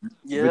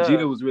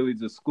Vegeta was really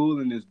just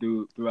schooling this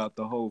dude throughout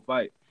the whole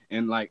fight,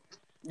 and like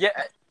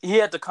he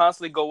had to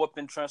constantly go up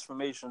in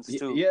transformations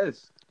too.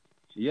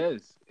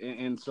 Yes,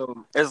 and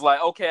so it's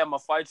like, okay, I'm gonna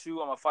fight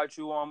you. I'm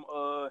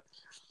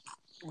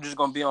just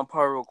gonna be on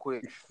par real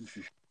quick.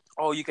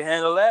 Oh, you can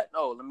handle that?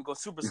 Oh, let me go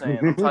Super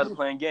Saiyan. I'm tired of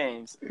playing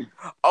games.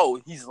 Oh,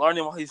 he's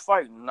learning while he's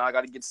fighting. Now I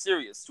gotta get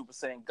serious. Super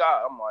Saiyan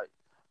God. I'm like,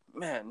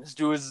 man, this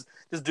dude's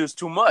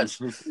too much.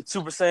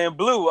 Super Saiyan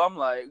Blue. I'm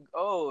like,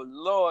 oh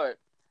Lord.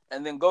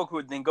 And then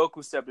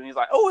Goku stepped in. He's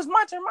like, oh, it's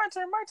my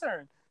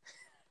turn.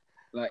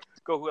 Like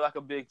Goku like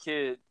a big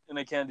kid in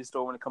a candy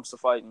store when it comes to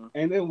fighting.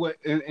 And then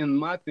and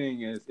my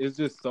thing is, it's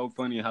just so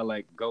funny how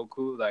like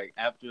Goku, like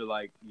after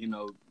like, you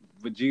know,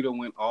 Vegeta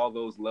went all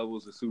those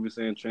levels of Super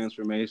Saiyan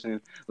transformation,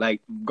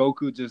 like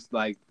Goku just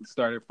like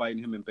started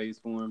fighting him in base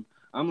form.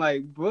 I'm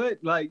like,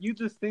 what? Like, you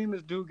just seen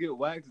this dude get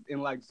waxed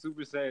in like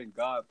Super Saiyan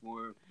God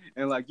form,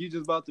 and like you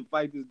just about to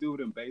fight this dude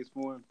in base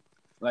form.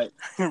 Like,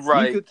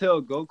 right. You could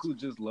tell Goku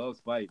just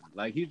loves fighting.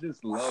 Like, he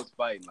just loves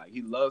fighting. Like,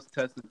 he loves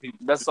testing people.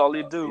 That's all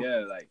he do.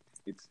 Yeah, like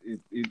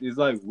it's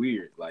like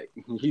weird. Like,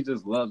 he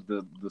just loves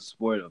the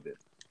sport of it.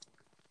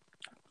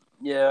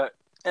 Yeah,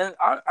 and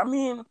I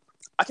mean,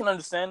 I can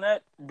understand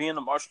that being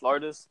a martial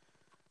artist.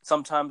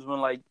 Sometimes when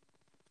like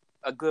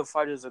a good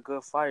fighter is a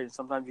good fighter,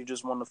 sometimes you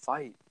just want to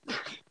fight.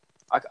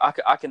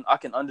 I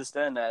can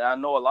understand that. I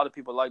know a lot of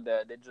people like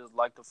that. They just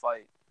like to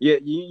fight. Yeah.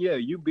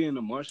 You being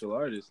a martial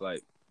artist,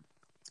 like,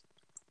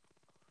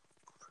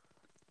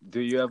 do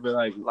you ever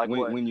like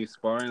when you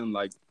sparring,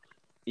 like,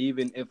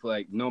 even if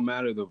like no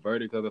matter the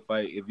verdict of the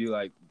fight, if you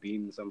like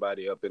beating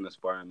somebody up in a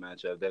sparring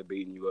matchup, they're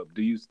beating you up,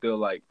 do you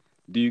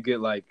get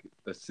like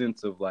a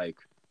sense of like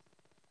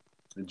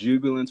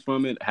jubilance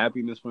from it,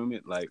 happiness from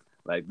it, like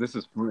this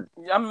is fun?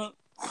 I mean,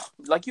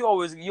 like you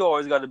always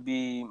got to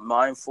be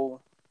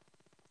mindful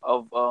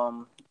of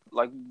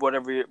like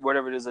whatever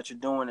it is that you're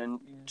doing, and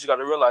you just got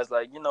to realize,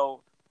 like, you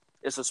know,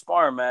 it's a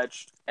sparring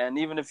match, and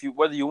even if you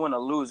whether you win or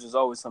lose, there's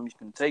always something you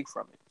can take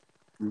from it.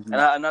 Mm-hmm.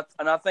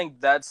 And I think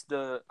that's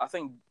I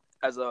think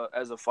as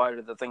a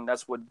fighter, the thing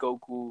that's what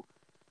Goku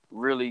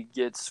really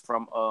gets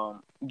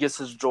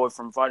his joy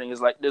from fighting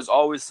is like there's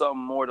always something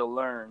more to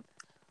learn.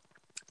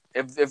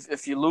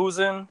 If you're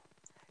losing,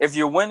 if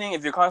you're winning,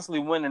 if you're constantly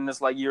winning,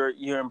 it's like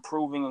you're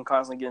improving and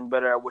constantly getting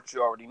better at what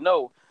you already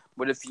know.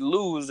 But if you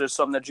lose, there's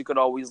something that you could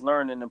always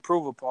learn and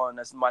improve upon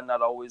that might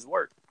not always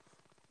work.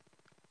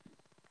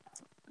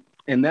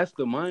 And that's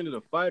the mind of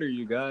the fighter,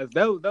 you guys.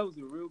 That was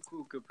a real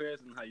cool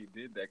comparison how you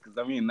did that, because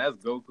I mean that's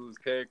Goku's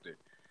character,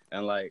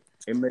 and like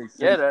it makes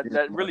Yeah, sense.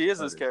 that really is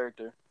his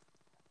character.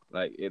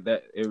 Like it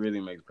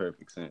really makes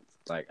perfect sense.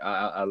 Like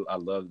I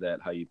love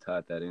that how you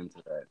tied that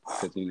into that,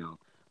 because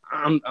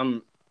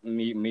I'm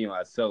me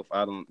myself,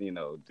 I don't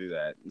do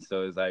that.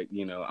 So it's like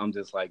I'm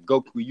just like,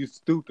 Goku, you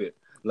stupid.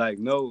 Like,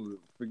 no,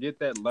 forget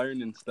that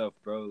learning stuff,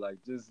 bro.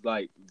 Like, just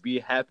like be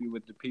happy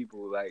with the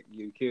people like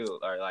you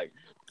killed, or like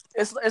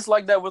It's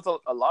like that with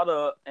a lot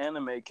of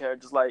anime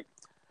characters. Like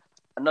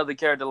another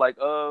character, like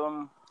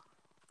I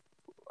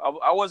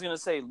was gonna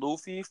say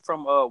Luffy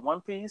from One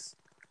Piece,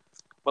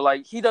 but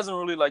like he doesn't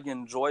really like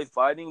enjoy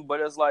fighting. But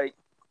it's like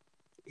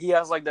he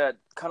has like that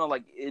kind of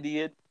like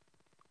idiot.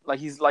 Like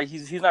he's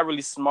not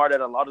really smart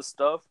at a lot of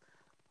stuff,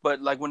 but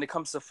like when it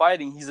comes to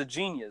fighting, he's a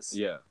genius.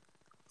 yeah.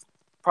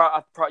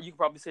 You could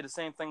probably say the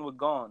same thing with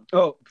Gon.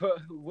 Oh,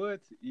 what?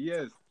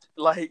 Yes.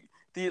 Like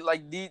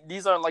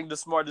these aren't like the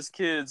smartest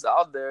kids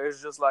out there.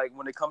 It's just like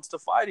when it comes to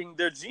fighting,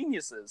 they're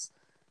geniuses.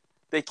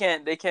 They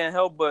can't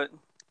help but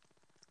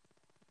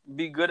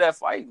be good at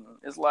fighting.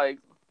 It's like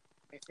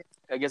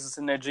I guess it's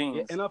in their Yeah,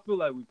 genes. and I feel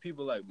like with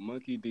people like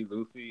Monkey D.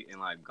 Luffy and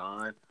like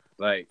Gon,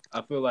 like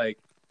I feel like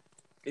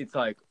it's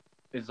like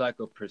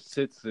a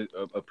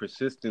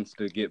persistence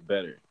to get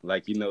better.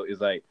 Like it's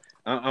like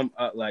I'm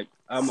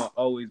gonna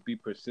always be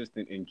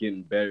persistent in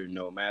getting better,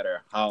 no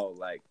matter how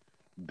like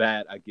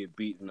bad I get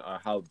beaten or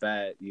how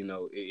bad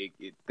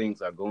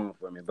things are going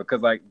for me.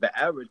 Because like the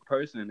average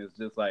person is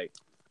just like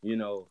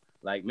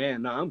like,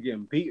 man, no, I'm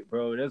getting beat,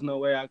 bro. There's no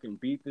way I can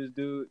beat this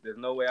dude. There's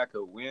no way I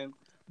could win.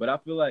 But I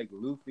feel like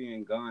Luffy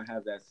and Gon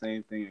have that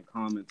same thing in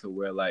common, to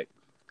where like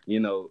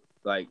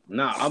like,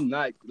 nah, I'm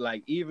not,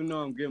 like, even though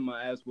I'm getting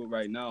my ass whooped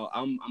right now,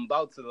 I'm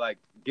about to like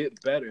get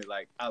better.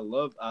 Like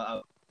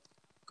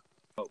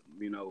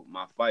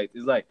my fights.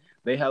 It's like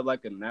they have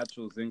like a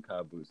natural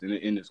Zenkai boost, and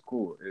it's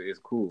cool. It's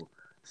cool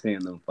seeing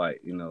them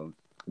fight.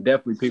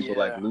 Definitely people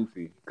like Yeah.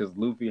 Luffy, because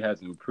Luffy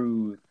has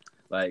improved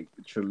like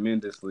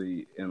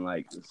tremendously in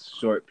like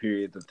short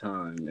periods of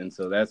time, and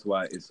so that's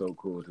why it's so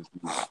cool to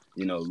see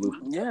Luffy.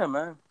 Yeah,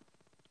 man.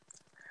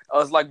 I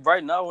was like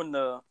right now in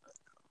the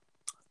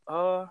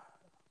no,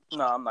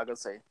 I'm not gonna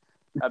say.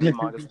 That'd be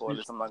manga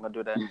spoilers. I'm not gonna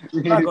do that.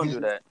 I'm not gonna do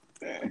that.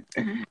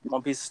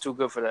 One Piece is too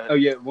good for that. Oh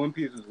yeah, One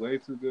Piece is way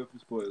too good for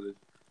spoilers.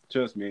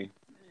 Trust me.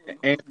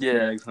 And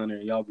Yeah. X Hunter,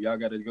 y'all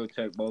gotta go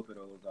check both of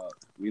those out.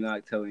 We're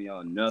not telling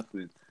y'all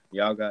nothing.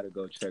 Y'all gotta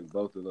go check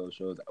both of those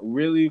shows.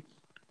 Really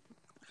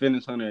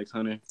finish Hunter X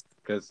Hunter,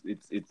 because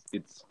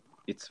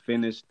it's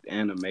finished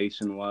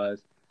animation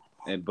wise,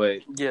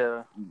 but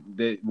Yeah.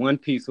 the One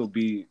Piece will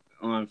be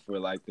on for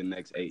like the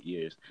next 8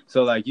 years.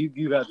 So like you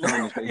got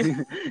time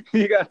to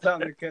you got time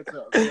to catch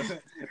up.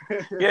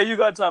 Yeah, you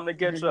got time to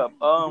catch up.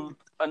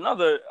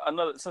 Another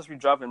since we're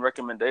dropping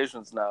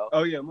recommendations now.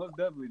 Oh yeah, most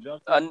definitely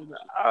drop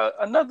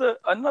Another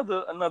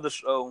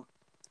show,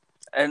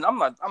 and I'm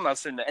not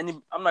saying that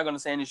I'm not gonna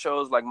say any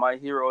shows like My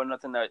Hero or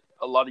nothing that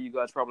a lot of you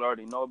guys probably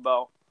already know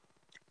about.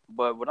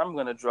 But what I'm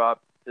gonna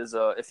drop is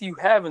if you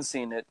haven't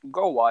seen it,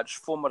 go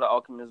watch Fullmetal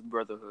Alchemist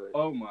Brotherhood.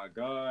 Oh my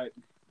god.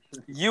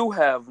 You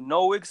have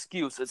no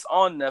excuse. It's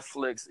on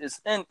Netflix.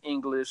 It's in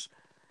English.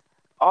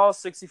 All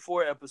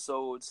 64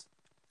 episodes.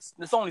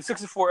 It's only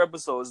 64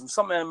 episodes.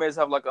 Some animes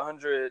have like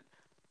 100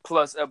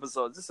 plus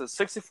episodes. This is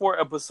 64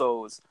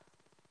 episodes.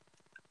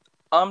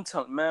 I'm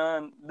telling,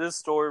 man, this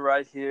story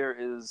right here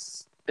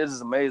is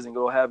amazing.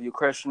 It'll have you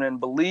questioning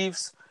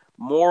beliefs,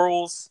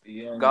 morals,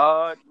 Yes.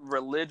 God,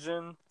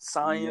 religion,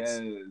 science.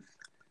 Yes.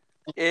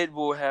 It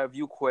will have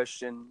you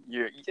question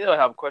it'll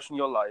have question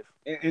your life.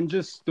 And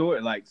just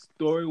story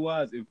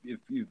wise, if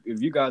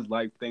you guys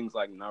like things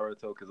like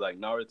Naruto, because like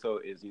Naruto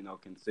is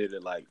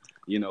considered like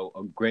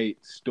a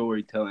great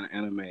storytelling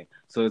anime.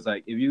 So it's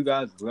like if you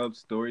guys love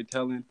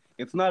storytelling,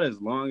 it's not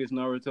as long as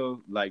Naruto,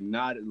 like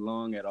not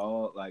long at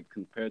all, like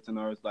compared to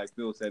Naruto. Like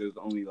Phil said, it was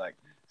only like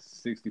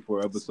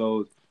 64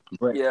 episodes.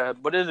 But Yeah,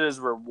 but it is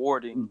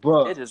rewarding.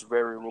 Bro, it is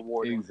very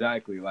rewarding.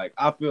 Exactly. Like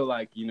I feel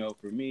like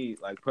for me,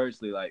 like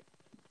personally, like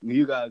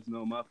you guys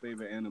know my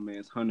favorite anime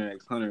is Hunter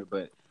x Hunter,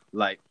 but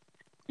like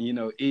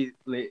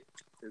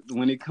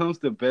when it comes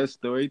to best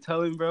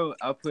storytelling, bro,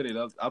 I put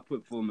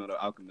Fullmetal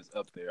Alchemist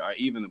up there, or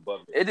even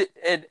above it.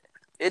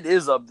 It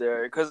is up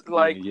there because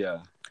like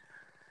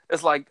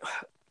it's like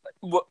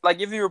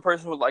if you're a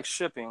person with like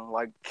shipping,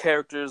 like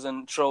characters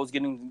and shows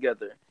getting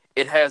together,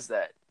 it has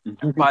that.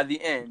 By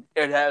the end,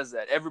 it has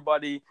that.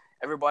 Everybody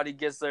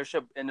gets their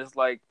ship, and it's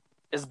like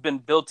it's been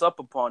built up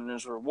upon, and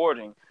it's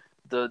rewarding.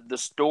 The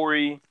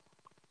story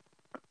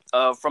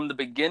from the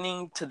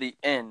beginning to the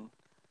end.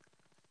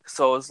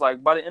 So it's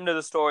like by the end of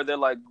the story, they're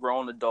like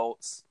grown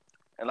adults,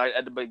 and like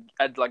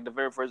at like the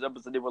very first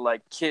episode, they were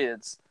like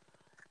kids,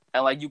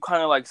 and like you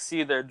kind of like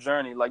see their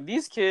journey. Like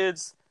these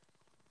kids,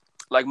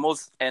 like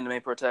most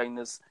anime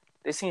protagonists,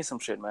 they seen some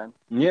shit, man.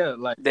 Yeah,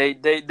 like They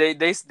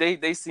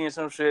seen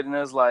some shit, and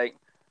it's like,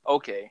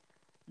 okay,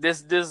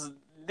 this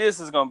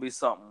is gonna be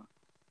something.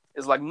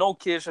 It's like no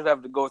kid should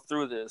have to go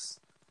through this.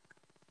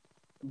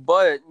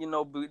 But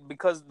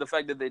because the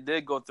fact that they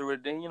did go through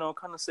it, they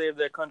kind of saved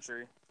their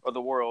country or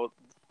the world,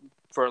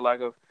 for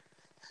lack of,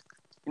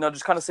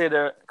 just kind of save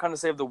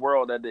the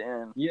world at the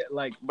end. yeah,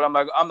 like. But I'm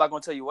not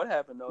gonna tell you what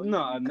happened though.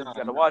 No, you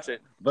gotta watch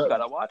it. But, you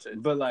gotta watch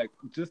it. But like,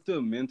 just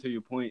to mentor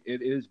your point,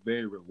 it is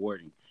very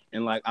rewarding,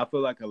 and like I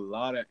feel like a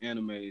lot of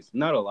animes,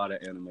 not a lot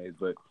of animes,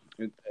 but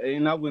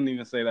and I wouldn't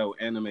even say that with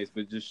animes,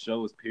 but just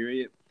shows.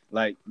 Period.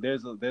 Like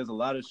there's a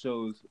lot of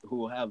shows who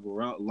will have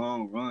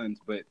long runs,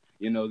 but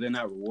they're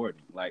not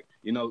rewarding. Like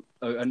a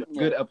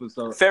good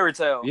episode. Fairy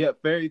Tail. Yeah,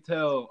 Fairy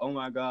Tail. Oh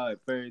my God,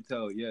 Fairy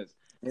Tail. Yes.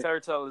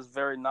 Fairy Tail is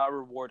very not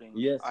rewarding.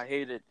 Yes. I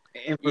hate it.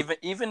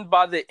 Even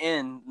by the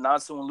end,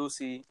 Natsu and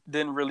Lucy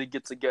didn't really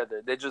get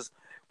together. They just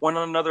went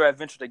on another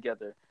adventure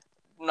together.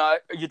 Now,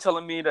 are you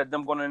telling me that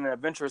them going on an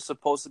adventure is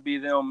supposed to be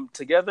them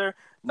together?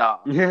 Nah.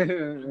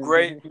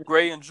 Gray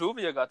and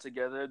Juvia got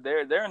together.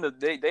 They're in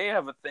they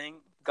have a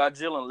thing.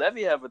 Godzilla and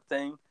Levy have a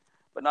thing,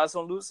 but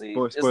Natsu and Lucy,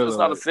 it's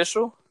not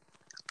official.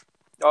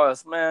 Oh,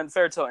 man,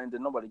 Fairy Tail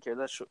ended. Nobody cares.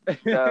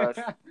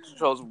 That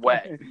show's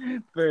whack.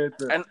 Fairy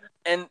Tail.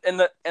 And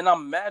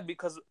I'm mad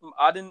because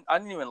I didn't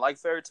even like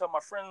Fairy Tail.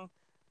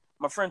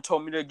 My friend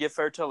told me to give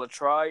Fairy Tail a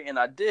try, and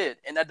I did.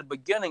 And at the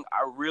beginning,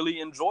 I really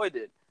enjoyed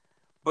it.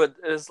 But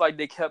it's like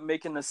they kept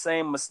making the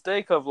same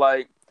mistake of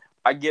like,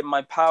 I get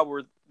my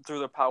power through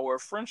the power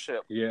of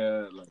friendship.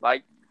 Yeah.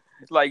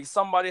 Like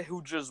somebody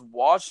who just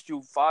watched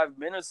you 5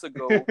 minutes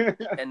ago,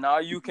 and now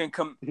you can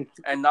come,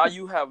 and now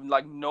you have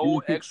like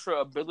no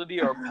extra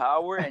ability or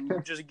power, and you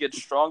just get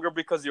stronger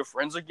because your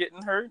friends are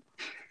getting hurt.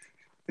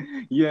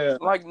 Yeah,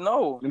 like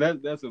no,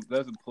 that's a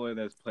ploy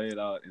that's played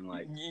out in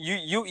like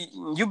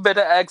you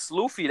better ask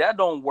Luffy. That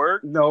don't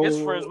work. No, his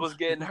friends was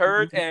getting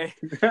hurt, and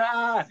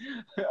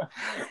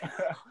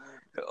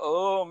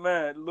oh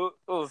man,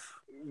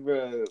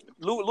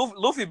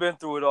 Luffy been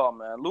through it all,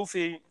 man.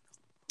 Luffy,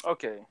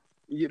 okay.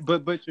 Yeah,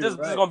 but this right.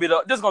 is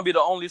gonna be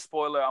the only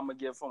spoiler I'm gonna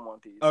give from One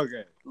Piece.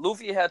 Okay.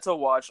 Luffy had to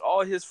watch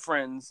all his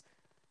friends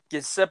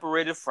get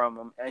separated from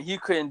him, and he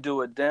couldn't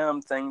do a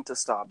damn thing to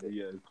stop it.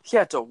 Yes. He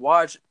had to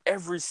watch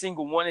every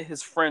single one of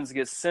his friends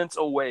get sent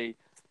away,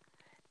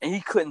 and he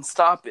couldn't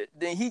stop it.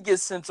 Then he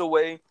gets sent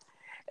away,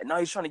 and now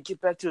he's trying to get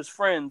back to his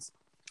friends,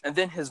 and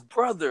then his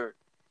brother,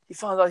 he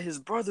found out his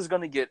brother's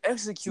gonna get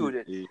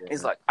executed. Yeah.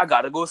 He's like, I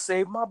gotta go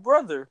save my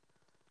brother.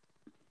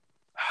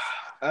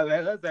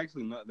 That's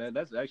actually not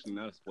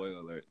a spoiler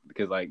alert,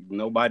 because like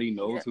nobody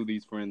knows who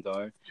these friends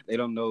are. They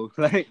don't know,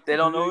 like they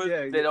don't know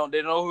they don't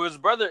know who his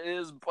brother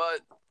is, but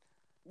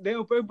they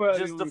don't probably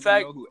just the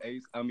fact know who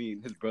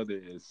his brother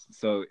is.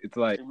 So it's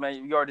like,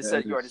 man, you already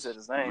said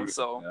his name,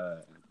 so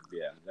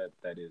yeah,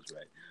 that is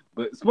right.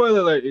 But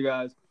spoiler alert, you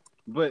guys.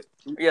 But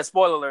yeah,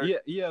 spoiler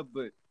alert. Yeah,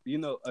 but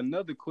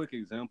another quick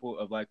example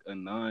of like a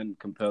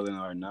non-compelling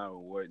or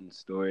non-rewarding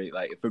story,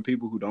 like for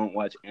people who don't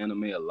watch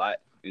anime a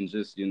lot and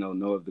just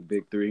know of the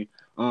big three,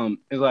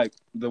 it's like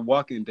the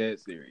Walking Dead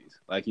series.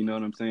 Like, you know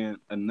what I'm saying?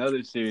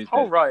 Another series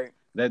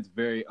that's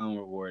very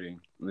unrewarding,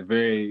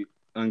 very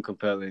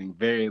uncompelling,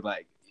 very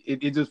like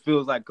it just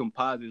feels like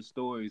composite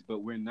stories, but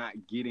we're not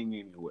getting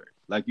anywhere.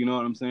 Like, you know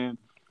what I'm saying?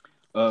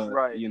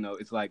 Right.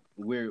 It's like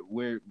we're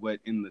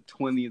in the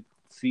 20th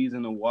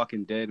season of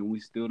Walking Dead, and we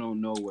still don't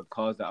know what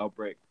caused the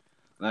outbreak.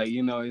 Like,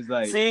 it's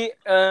like, see,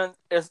 and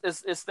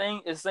it's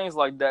things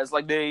like that. It's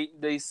like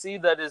they see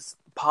that it's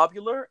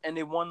popular and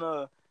they want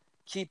to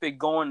keep it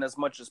going as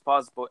much as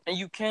possible, and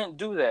you can't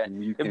do that.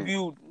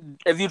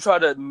 If you try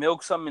to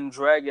milk something and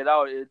drag it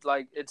out,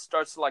 it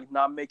starts to like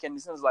not make any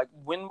sense. Like,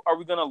 when are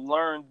we gonna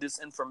learn this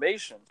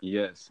information?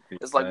 Yes,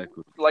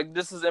 exactly. It's like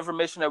this is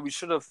information that we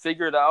should have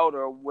figured out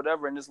or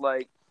whatever, and it's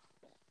like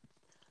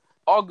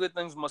all good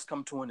things must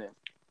come to an end.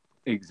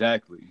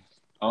 Exactly.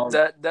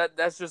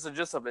 That's just the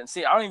gist of it.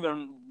 See, I don't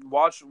even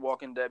watch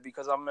Walking Dead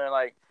because I'm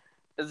like,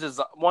 it's just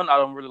one, I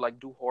don't really like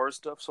do horror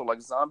stuff, so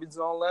like zombies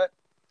and all that,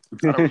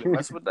 I don't really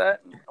mess with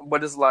that.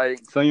 But it's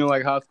like, so you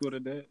like High School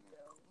of the Dead?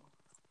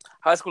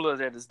 High School of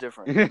the Dead is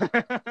different.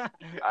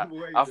 I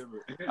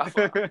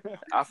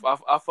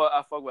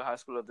fuck with High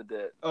School of the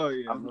Dead. Oh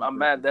yeah. I'm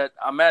mad that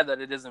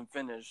it isn't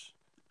finished.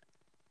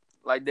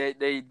 Like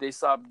they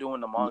stopped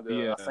doing the manga.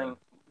 Yeah. I think,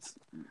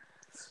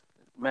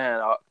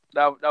 man,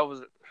 that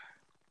was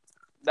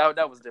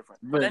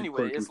different. But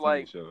anyway, it's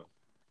like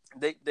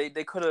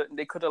they could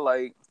have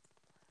like,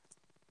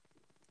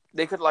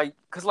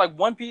 because like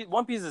One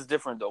Piece is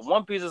different though.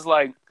 One Piece is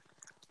like,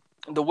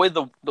 the way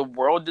the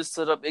world is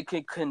set up, it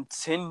can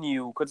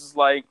continue, because it's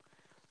like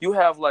you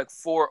have like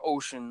 4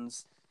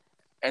 oceans,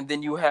 and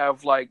then you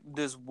have like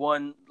this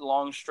one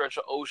long stretch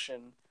of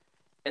ocean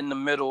in the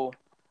middle,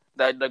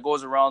 that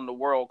goes around the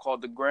world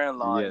called the Grand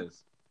Line.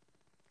 Yes.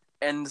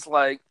 And it's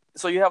like,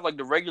 so you have like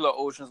the regular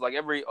oceans, like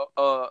every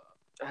the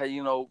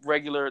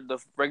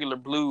regular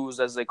blues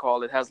as they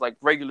call it has like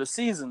regular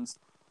seasons,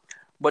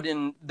 but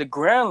in the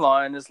Grand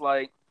Line it's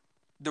like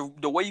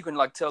the way you can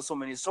like tell so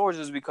many stories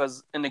is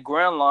because in the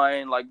Grand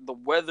Line like the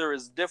weather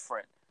is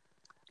different.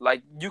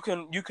 Like you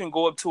can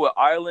go up to an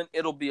island,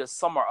 it'll be a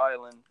summer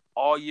island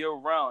all year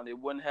round. It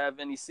wouldn't have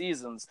any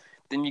seasons.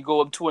 Then you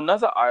go up to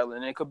another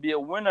island, it could be a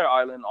winter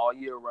island all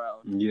year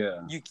round.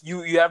 Yeah.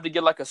 You have to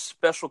get like a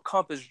special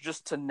compass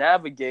just to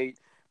navigate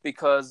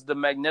because the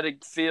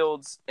magnetic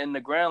fields in the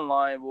Grand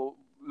Line will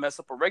mess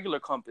up a regular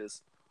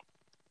compass.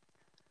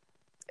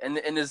 And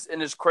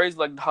it's crazy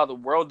like how the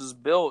world is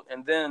built,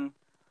 and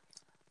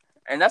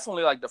that's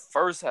only like the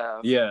first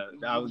half. Yeah,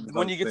 I was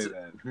about to say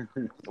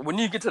that. When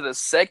you get to the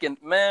second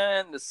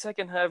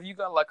half, you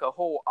got like a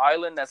whole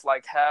island that's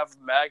like half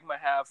magma,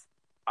 half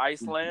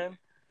Iceland.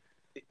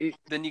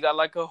 Then you got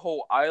like a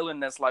whole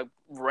island that's like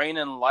rain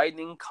and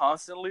lightning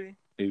constantly.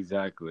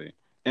 Exactly.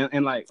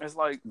 And like it's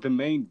like the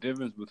main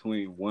difference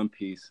between One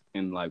Piece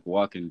and like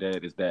Walking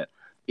Dead is that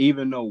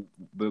even though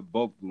we're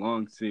both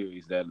long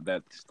series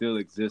that still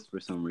exist for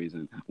some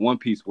reason, One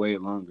Piece way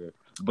longer,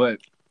 but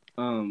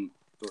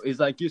it's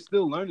like you're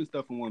still learning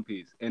stuff in One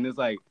Piece, and it's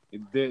like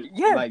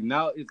like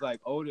now it's like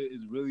Oda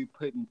is really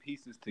putting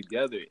pieces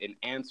together and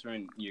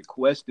answering your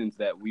questions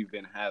that we've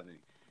been having,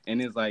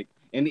 and it's like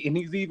and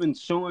he's even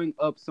showing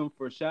up some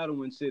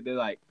foreshadowing shit. They're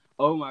like,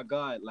 oh my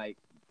god, like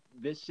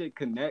this shit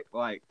connect,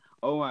 like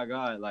oh my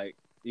god, like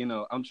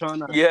I'm trying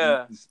to.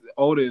 Yeah,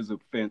 Oda is a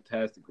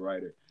fantastic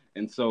writer.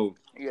 And so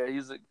yeah,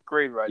 he's a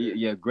great writer.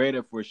 Yeah, great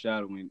at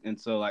foreshadowing. And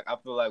so like I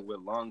feel like with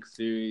long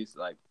series,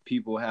 like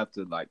people have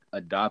to like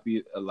adopt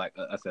it,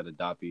 I said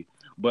adopt it,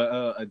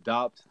 but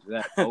adopt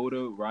that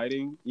Oda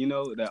writing,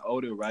 that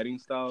Oda writing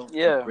style.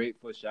 Yeah, great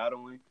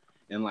foreshadowing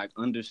and like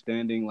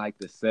understanding like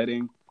the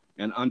setting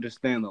and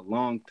understand the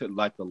long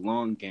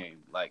game,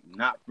 like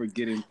not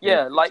forgetting.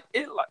 Yeah, like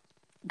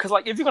because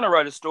like if you're gonna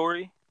write a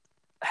story,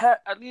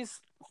 at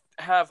least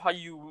have how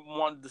you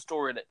want the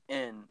story to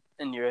end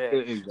in your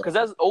head, because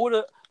that's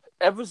Oda.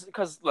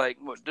 Because like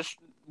this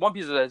One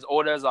Piece is as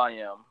old as I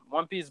am.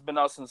 One Piece been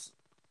out since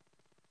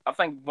I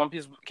think One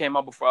Piece came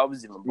out before I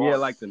was even born. Yeah,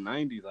 like the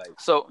 90s, like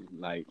so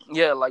like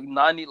yeah, like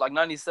 90, like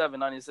 97,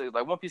 96.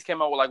 Like One Piece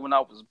came out like when I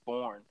was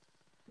born.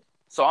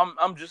 So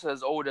I'm just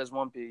as old as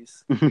One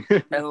Piece,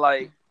 and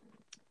like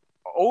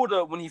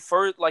Oda when he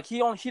first he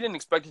didn't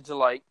expect it to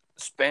like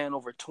span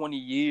over 20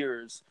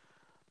 years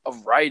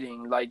of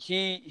writing. Like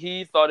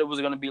he thought it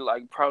was gonna be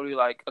like probably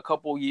like a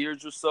couple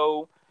years or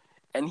so,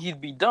 and he'd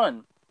be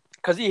done.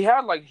 Cause he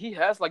has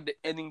like the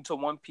ending to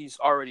One Piece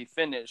already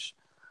finished,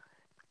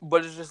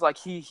 but it's just like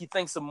he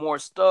thinks of more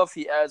stuff.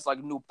 He adds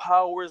like new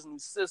powers, new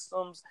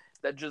systems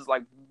that just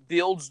like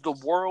builds the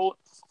world,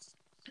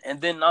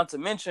 and then not to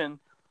mention,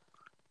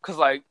 cause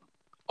like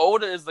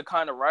Oda is the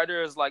kind of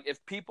writer is like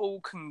if people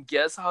can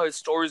guess how his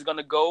story is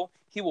gonna go,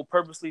 he will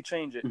purposely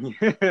change it.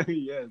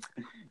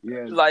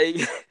 Yes. Like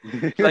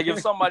if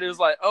somebody was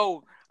like,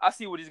 "Oh, I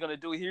see what he's gonna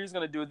do. He's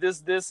gonna do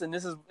this, and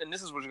this is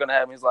what's gonna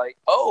happen." He's like,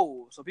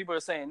 "Oh, so people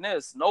are saying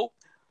this. Nope,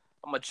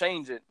 I'm gonna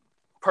change it.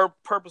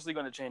 Purposely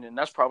gonna change it." And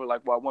that's probably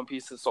like why One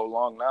Piece is so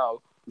long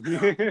now.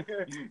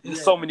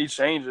 There's so many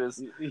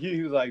changes.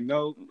 He was like,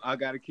 "No, I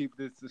gotta keep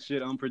this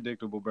shit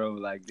unpredictable, bro.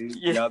 Like,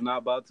 y'all not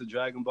about to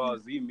Dragon Ball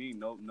Z me.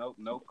 No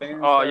fans.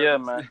 Oh yeah,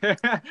 man.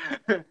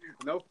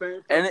 No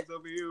fans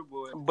over here,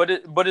 boy.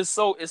 But it's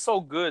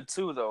so good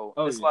too, though.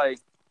 Oh, it's yeah. like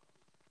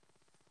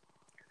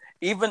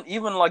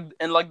even like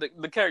and like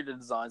the character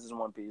designs in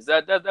One Piece.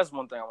 That's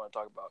one thing I want to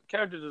talk about.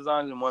 Character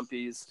designs in One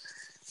Piece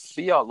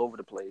be all over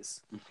the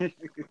place.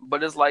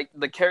 But it's like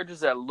the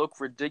characters that look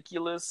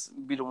ridiculous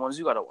be the ones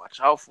you gotta watch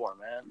out for,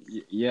 man.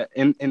 Yeah,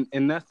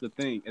 and that's the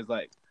thing. It's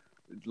like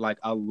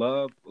I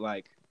love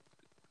like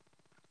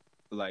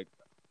I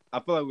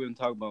feel like we've been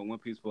talking about One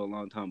Piece for a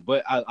long time,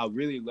 but I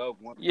really love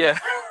One Piece. Yeah.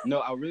 No,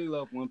 I really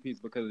love One Piece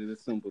because of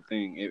this simple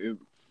thing.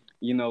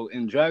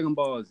 In Dragon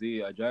Ball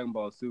Z or Dragon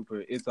Ball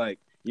Super, it's like,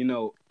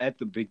 at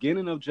the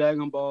beginning of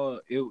Dragon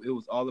Ball, it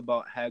was all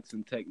about hacks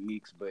and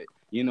techniques. But,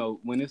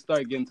 when it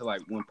started getting to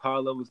like when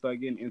power levels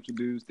started getting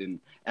introduced and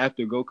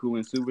after Goku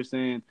and Super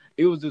Saiyan,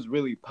 it was just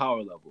really power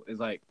level. It's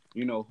like,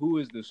 who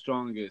is the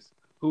strongest,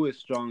 who is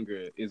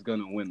stronger is going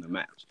to win the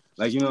match.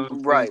 Like,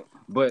 right.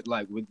 But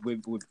like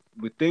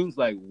with things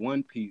like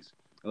One Piece,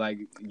 like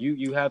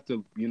you have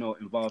to,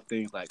 involve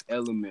things like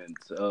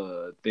elements,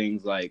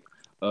 things like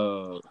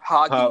I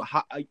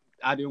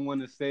didn't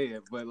want to say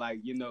it, but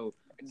like,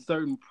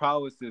 certain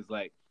prowesses,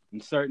 like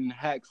certain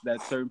hacks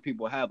that certain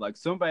people have. Like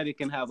somebody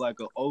can have like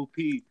an OP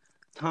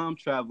time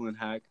traveling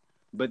hack,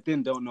 but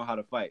then don't know how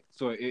to fight.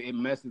 So it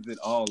messes it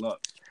all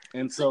up.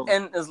 And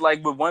it's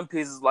like with One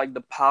Piece, is like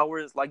the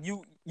powers, like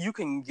you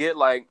can get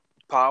like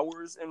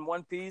powers in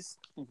One Piece,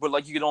 but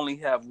like you can only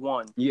have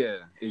one. Yeah,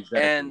 exactly.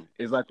 And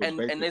it's like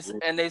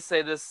they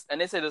say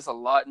this a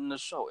lot in the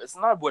show. It's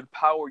not what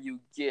power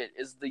you get;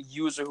 it's the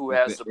user who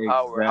has the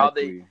power.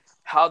 Exactly.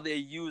 How they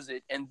use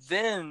it, and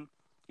then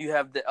you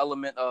have the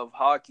element of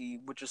hockey,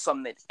 which is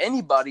something that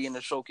anybody in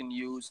the show can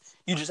use.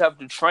 You just have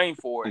to train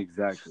for it.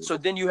 Exactly. So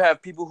then you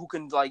have people who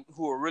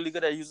are really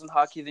good at using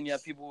hockey. Then you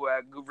have people who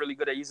are really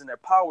good at using their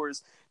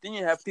powers. Then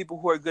you have people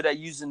who are good at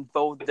using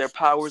both their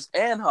powers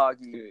and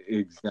hockey.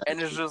 Exactly.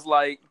 And it's just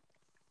like,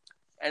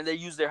 and they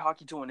use their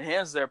hockey to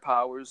enhance their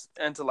powers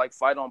and to like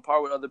fight on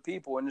par with other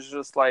people. And it's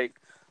just like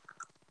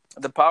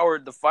the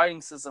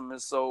fighting system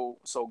is so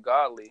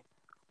godly.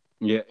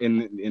 Yeah,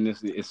 and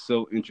it's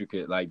so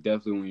intricate. Like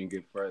definitely when you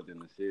get further in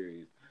the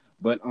series.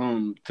 But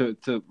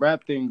to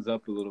wrap things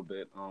up a little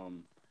bit,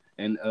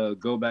 and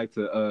go back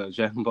to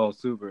Dragon Ball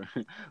Super.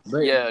 But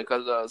Yeah,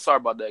 because sorry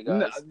about that, no,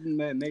 guys.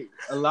 man,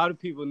 a lot of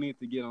people need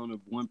to get on the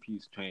One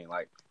Piece train.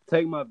 Like,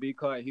 take my B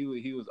card. He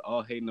was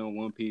all hating on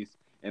One Piece,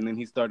 and then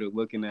he started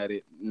looking at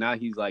it. Now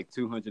he's like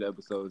 200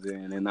 episodes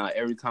in, and now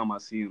every time I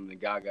see him, the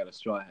guy got a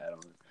straw hat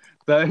on.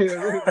 So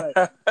it's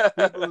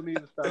like, people need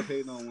to stop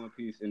hating on One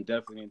Piece and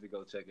definitely need to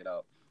go check it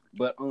out.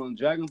 But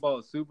Dragon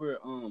Ball Super,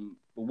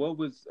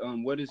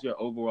 what is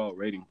your overall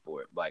rating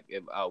for it? Like,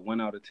 if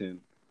 1 out of 10,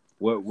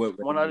 what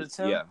 1 out of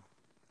 10. Yeah.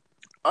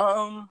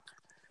 Um,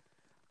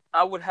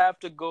 I would have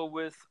to go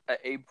with an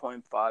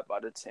 8.5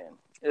 out of 10.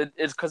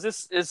 It's because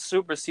it's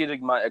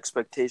superseded my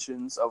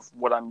expectations of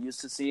what I'm used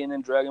to seeing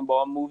in Dragon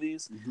Ball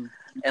movies, Mm-hmm.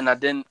 and I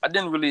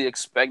didn't really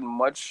expect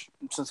much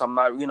since I'm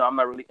not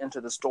really into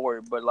the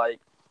story, but like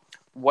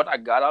what I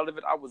got out of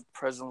it, I was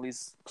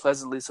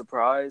pleasantly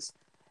surprised,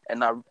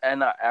 and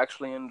I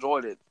actually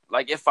enjoyed it.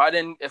 Like if I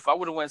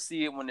would have went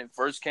see it when it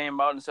first came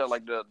out instead of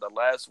like the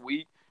last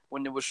week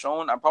when it was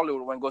shown, I probably would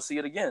have went go see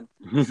it again.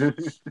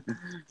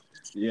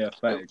 Yeah,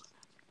 facts.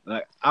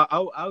 Like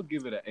I'll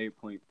give it an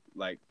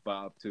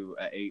 8.5 to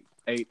an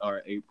 8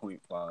 or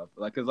 8.5.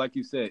 Like, cause like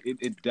you said,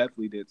 it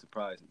definitely did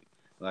surprise me.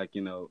 Like,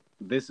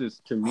 this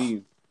is to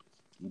me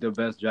the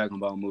best Dragon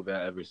Ball movie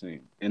I ever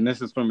seen, and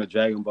this is from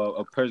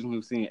a person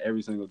who's seen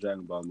every single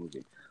Dragon Ball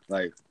movie.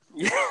 Like,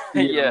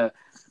 Yeah,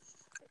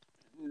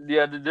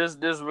 yeah. This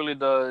really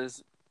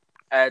does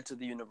add to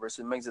the universe.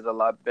 It makes it a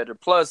lot better.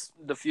 Plus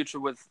the future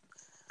with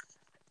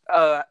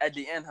at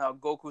the end how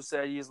Goku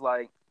said he's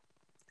like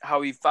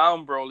how he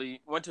found Broly,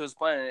 went to his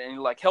planet, and he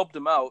like helped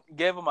him out,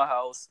 gave him a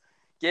house,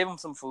 gave him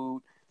some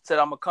food, said,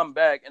 "I'm gonna come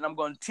back and I'm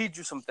gonna teach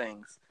you some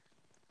things."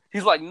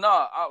 He's like,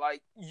 "Nah, I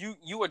like you.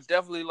 You were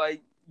definitely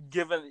like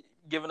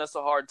giving us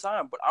a hard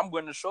time, but I'm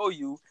going to show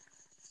you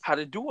how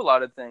to do a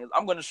lot of things.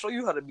 I'm going to show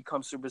you how to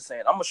become Super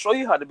Saiyan. I'm going to show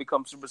you how to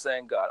become Super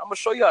Saiyan God. I'm going to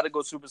show you how to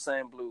go Super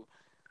Saiyan Blue.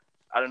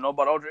 I don't know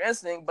about Ultra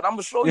Instinct, but I'm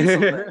going to show you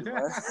some things,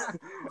 man."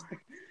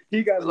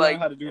 He got to like,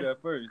 learn how to do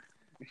that first.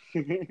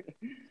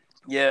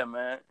 Yeah,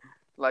 man.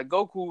 Like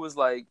Goku was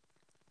like,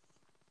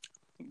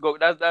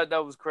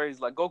 that was crazy.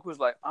 Like Goku was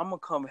like, "I'm gonna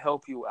come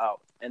help you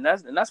out," and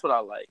that's what I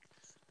like,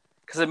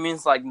 because it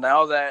means like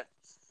now that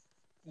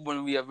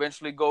when we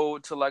eventually go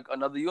to like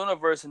another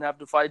universe and have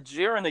to fight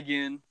Jiren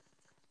again,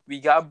 we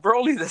got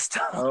Broly this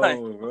time.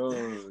 Oh,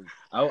 bro,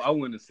 I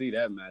want to see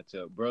that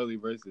matchup, Broly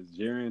versus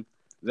Jiren.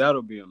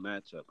 That'll be a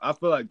matchup. I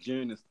feel like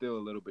Jiren is still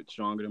a little bit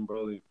stronger than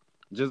Broly,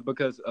 just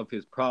because of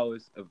his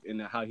prowess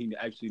and how he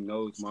actually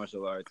knows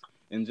martial arts,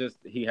 and just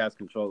he has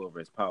control over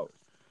his powers.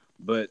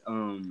 But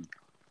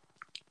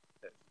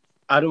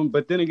I don't.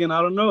 But then again,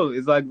 I don't know.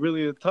 It's like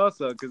really a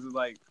toss up because it's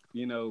like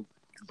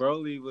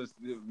Broly was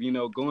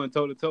going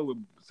toe to toe with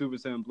Super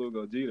Saiyan Blue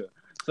Gogeta,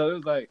 so it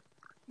was like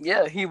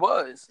Yeah, he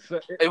was. so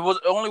It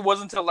only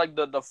wasn't until like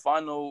the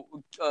final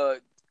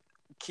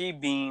key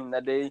beam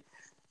that they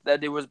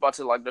was about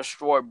to like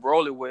destroy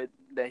Broly with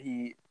that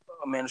he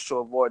managed to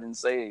avoid and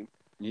save.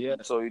 yeah.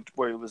 So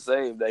where he was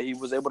saved, that he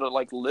was able to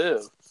like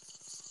live.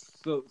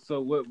 So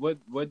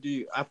what do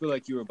you? I feel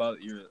like you're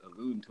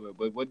alluding to it,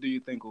 but what do you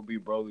think will be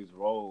Broly's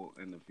role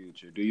in the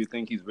future? Do you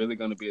think he's really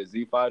going to be a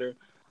Z fighter?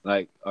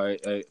 Like,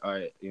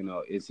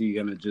 is he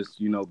gonna just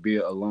be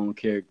a lone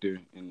character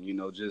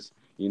and just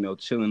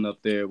chilling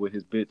up there with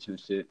his bitch and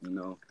shit,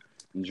 and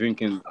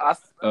drinking I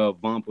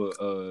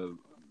Vampa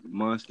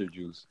monster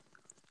juice?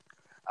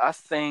 I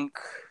think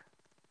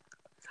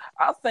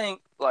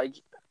like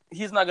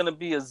he's not gonna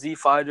be a Z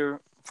fighter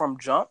from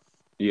jump,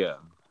 Yeah.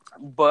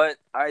 but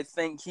I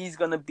think he's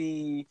gonna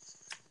be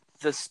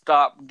the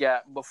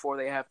stopgap before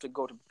they have to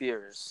go to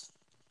Beerus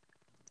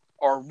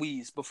or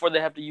Whis. Before they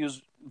have to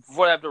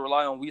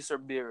rely on Whis or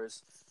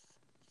Beerus,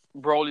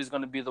 Broly's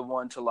gonna be the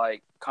one to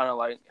like kind of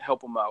like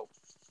help him out.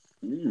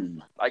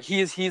 Mm. Like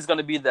he's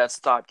gonna be that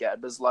stopgap.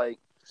 It's like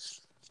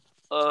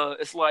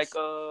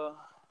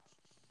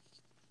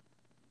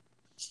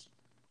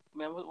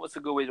man, what's a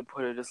good way to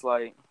put it? It's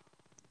like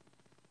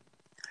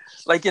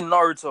in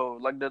Naruto,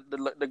 like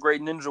the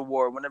Great Ninja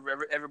War, whenever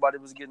everybody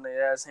was getting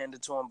their ass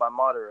handed to him by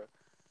Madara,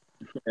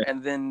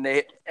 and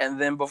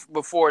then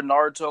before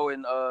Naruto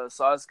and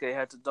Sasuke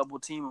had to double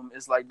team him,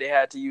 it's like they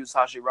had to use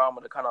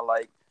Hashirama to kind of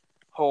like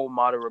hold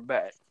Madara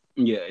back.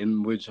 Yeah,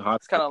 in which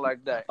It's kind of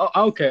like that. Oh,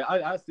 okay.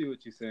 I see what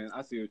you're saying.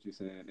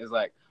 It's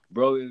like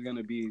Broly is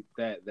gonna be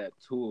that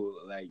tool.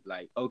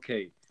 Like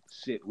okay,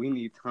 shit. We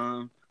need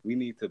time we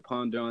need to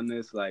ponder on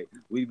this. Like,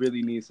 we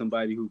really need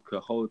somebody who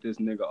could hold this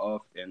nigga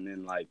off, and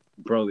then like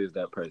Broly is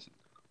that person.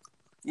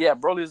 Yeah,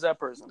 Broly is that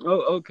person.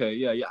 Oh, okay,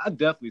 yeah, yeah, I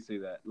definitely see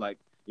that. Like,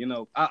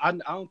 I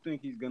don't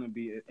think he's gonna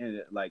be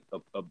like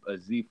a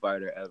Z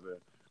fighter ever,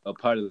 a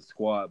part of the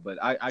squad, but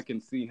I can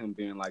see him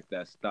being like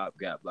that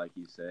stopgap, like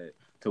you said,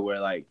 to where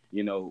like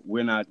we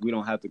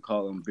don't have to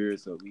call him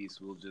Beerus at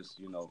least, we'll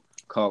just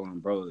call him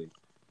Broly.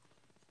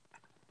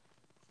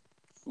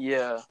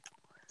 Yeah.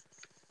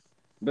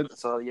 But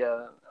So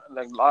yeah,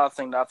 like I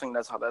think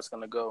that's how that's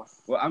gonna go.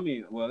 well, I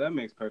mean, well, that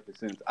makes perfect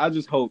sense. I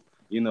just hope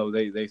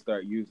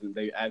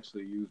they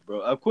actually use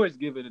bro. Of course,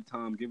 give it a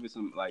time, give it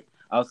some like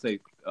I'll say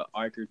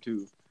arc or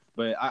two,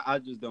 but I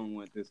just don't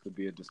want this to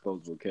be a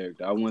disposable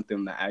character. I want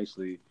them to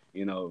actually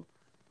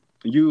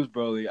use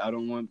Broly. I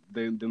don't want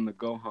them to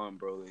go harm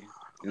Broly.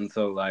 And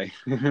so like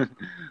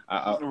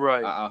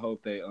Right. I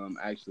hope they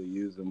actually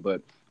use them.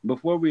 But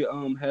before we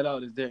head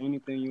out, is there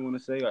anything you want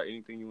to say or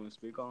anything you want to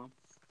speak on?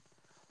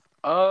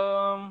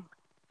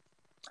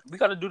 We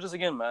got to do this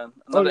again, man.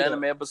 Oh Another yeah.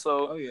 anime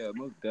episode. Oh yeah,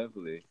 most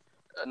definitely.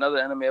 Another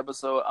anime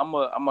episode. I'm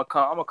gonna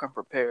come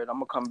prepared. I'm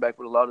gonna come back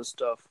with a lot of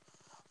stuff.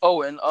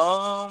 Oh, and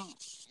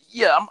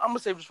yeah, I'm gonna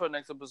save this for the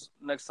next episode.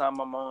 Next time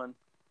I'm on,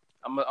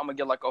 I'm gonna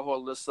get like a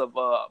whole list of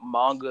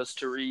mangas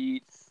to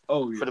read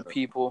Oh for yeah, the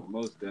people.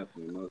 most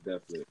definitely, most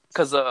definitely.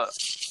 Cause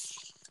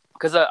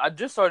I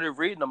just started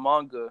reading a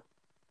manga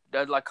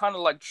that like kind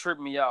of like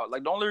tripped me out.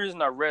 Like the only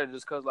reason I read it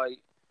is cause like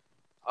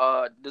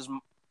this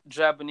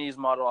Japanese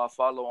model I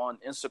follow on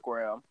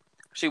Instagram,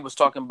 she was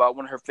talking about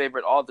one of her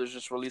favorite authors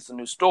just released a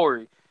new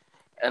story,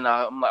 and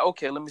I'm like,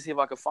 okay, let me see if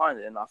I can find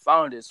it, and I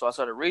found it. So I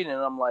started reading,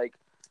 and I'm like,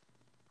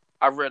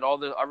 I read all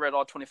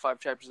 25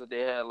 chapters that they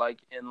had like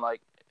in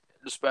like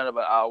the span of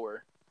an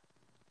hour.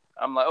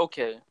 I'm like,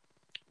 okay,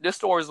 this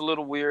story is a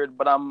little weird,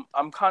 but I'm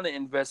kind of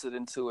invested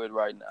into it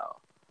right now.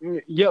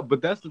 Yeah,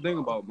 but that's the thing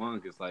about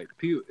manga. It's like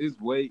it's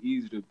way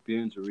easier to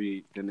binge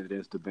read than it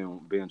is to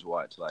binge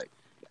watch. Like,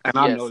 and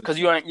I Yes, know because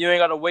you ain't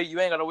gotta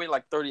wait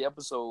like 30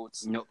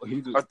 episodes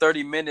he just or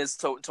 30 minutes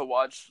to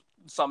watch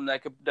something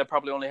that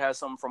probably only has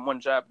something from one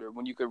chapter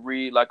when you could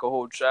read like a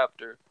whole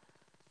chapter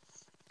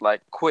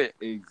like quick.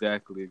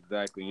 exactly.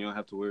 You don't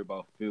have to worry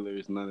about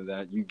fillers, none of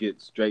that. You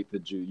get straight to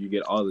juice. You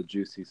get all the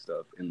juicy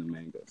stuff in the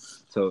manga.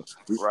 So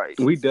Right.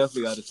 we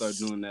definitely got to start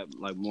doing that.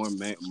 Like more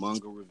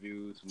manga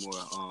reviews,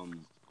 more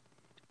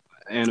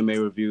anime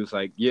reviews.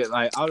 Like yeah,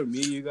 like out of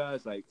me, you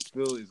guys, like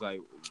Phil is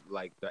like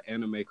the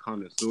anime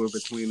connoisseur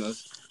between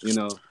us.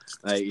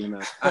 Like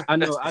I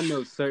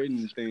know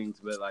certain things,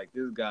 but like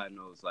this guy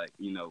knows like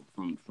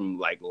from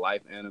like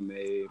life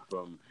anime,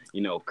 from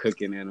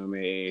cooking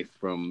anime,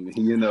 from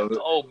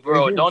Oh,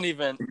 bro, don't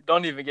even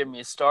get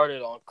me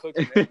started on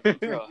cooking,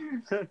 bro.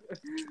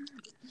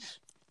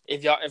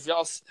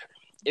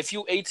 If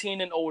you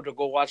 18 and older,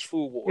 go watch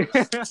Food Wars.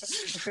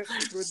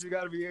 But you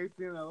gotta be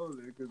 18 or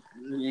older.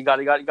 You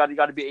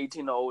gotta be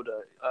 18 or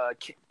older.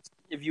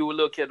 If you a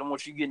little kid, I don't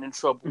want you getting in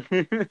trouble.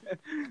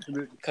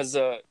 Cause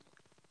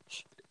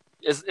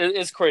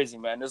it's crazy,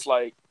 man. It's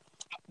like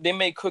they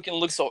make cooking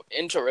look so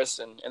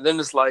interesting, and then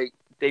it's like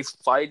they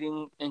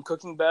fighting in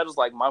cooking battles.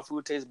 Like my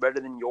food tastes better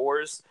than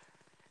yours,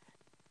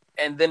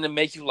 and then to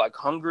make you like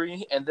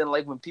hungry, and then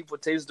like when people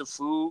taste the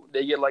food,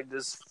 they get like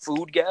this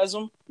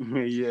foodgasm.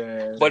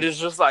 Yeah. But it's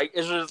just like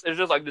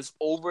this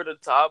over the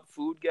top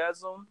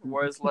foodgasm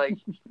where it's like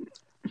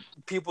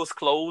people's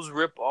clothes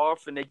rip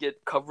off and they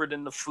get covered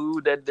in the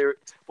food that the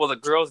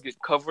girls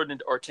get covered in,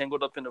 or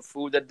tangled up in the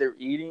food that they're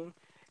eating,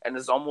 and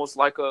it's almost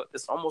like a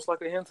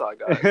hentai,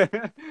 guys.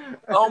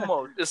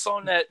 Almost, it's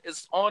on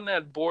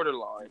that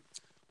borderline.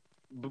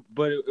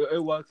 But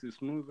it walks it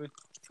smoothly.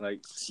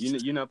 Like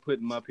you're not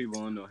putting my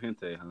people on no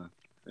hentai, huh?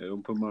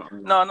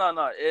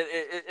 No.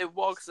 It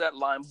walks that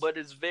line, but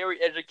it's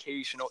very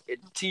educational. It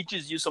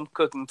teaches you some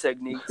cooking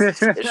techniques.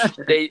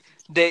 They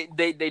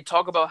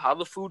talk about how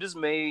the food is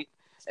made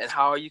and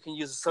how you can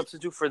use a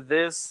substitute for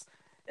this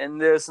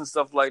and this and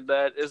stuff like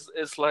that.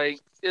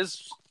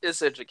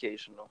 It's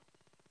educational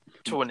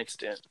to an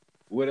extent.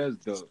 Well, that's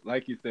dope.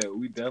 Like you said,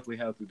 we definitely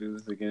have to do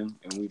this again,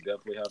 and we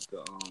definitely have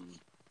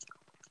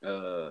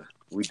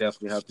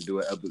to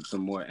do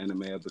some more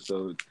anime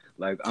episodes.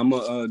 Like I'm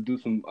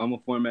gonna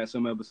format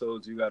some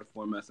episodes. You gotta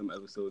format some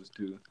episodes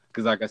too,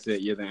 because like I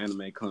said, you're the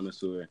anime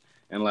connoisseur,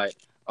 and like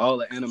all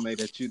the anime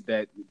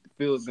that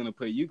Phil's gonna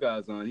put you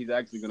guys on, he's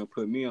actually gonna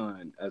put me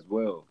on as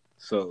well.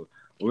 So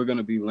we're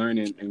gonna be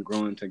learning and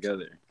growing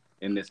together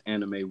in this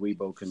anime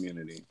weebo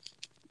community.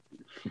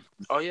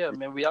 Oh yeah,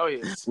 man, we out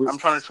here. I'm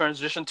trying to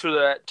transition to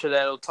that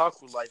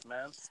otaku life,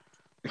 man.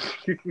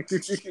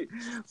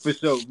 For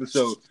sure.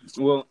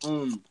 Well,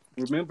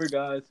 remember,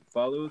 guys,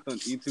 follow us on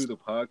E2 the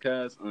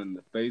podcast on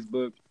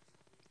Facebook,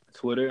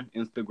 Twitter,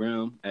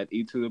 Instagram at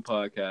E2 the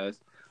podcast.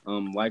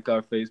 Like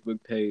our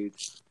Facebook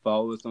page,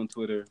 follow us on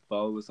Twitter,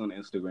 follow us on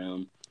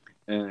Instagram,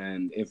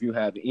 And if you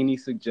have any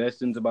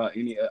suggestions about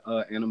any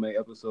anime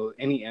episode,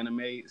 any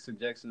anime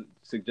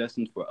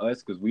suggestions for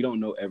us, because we don't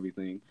know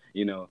everything,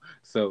 you know.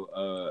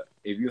 So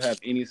if you have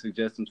any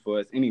suggestions for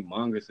us, any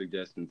manga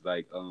suggestions,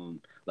 like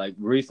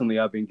recently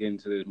I've been getting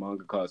to this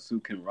manga called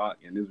Sukin Rock,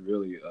 and it's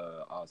really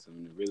awesome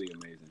and really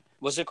amazing.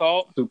 What's it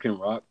called? Sukin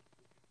Rock.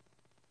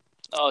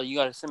 Oh, you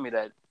gotta send me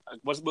that.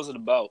 What's it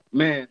about?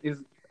 Man,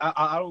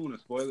 I don't want to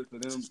spoil it for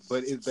them,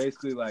 but it's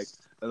basically like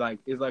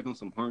it's like on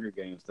some Hunger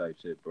Games type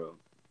shit, bro.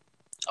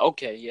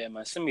 Okay, yeah,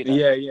 man, send me that.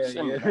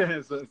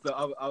 Yeah. So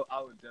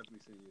I would definitely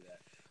send you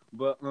that.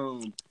 But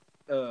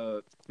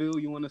Phil,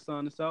 you want to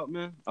sign us out,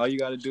 man? All you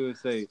gotta do is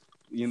say,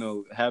 you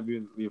know, have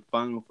your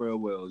final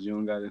farewells. You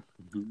don't gotta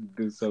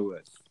do so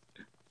much.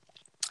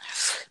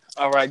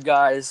 All right,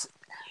 guys,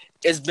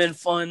 it's been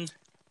fun,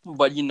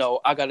 but you know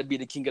I gotta be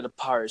the king of the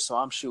pirates, so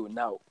I'm shooting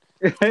out.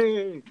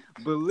 Hey,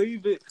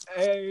 believe it.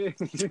 Hey,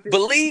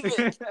 Believe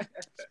it.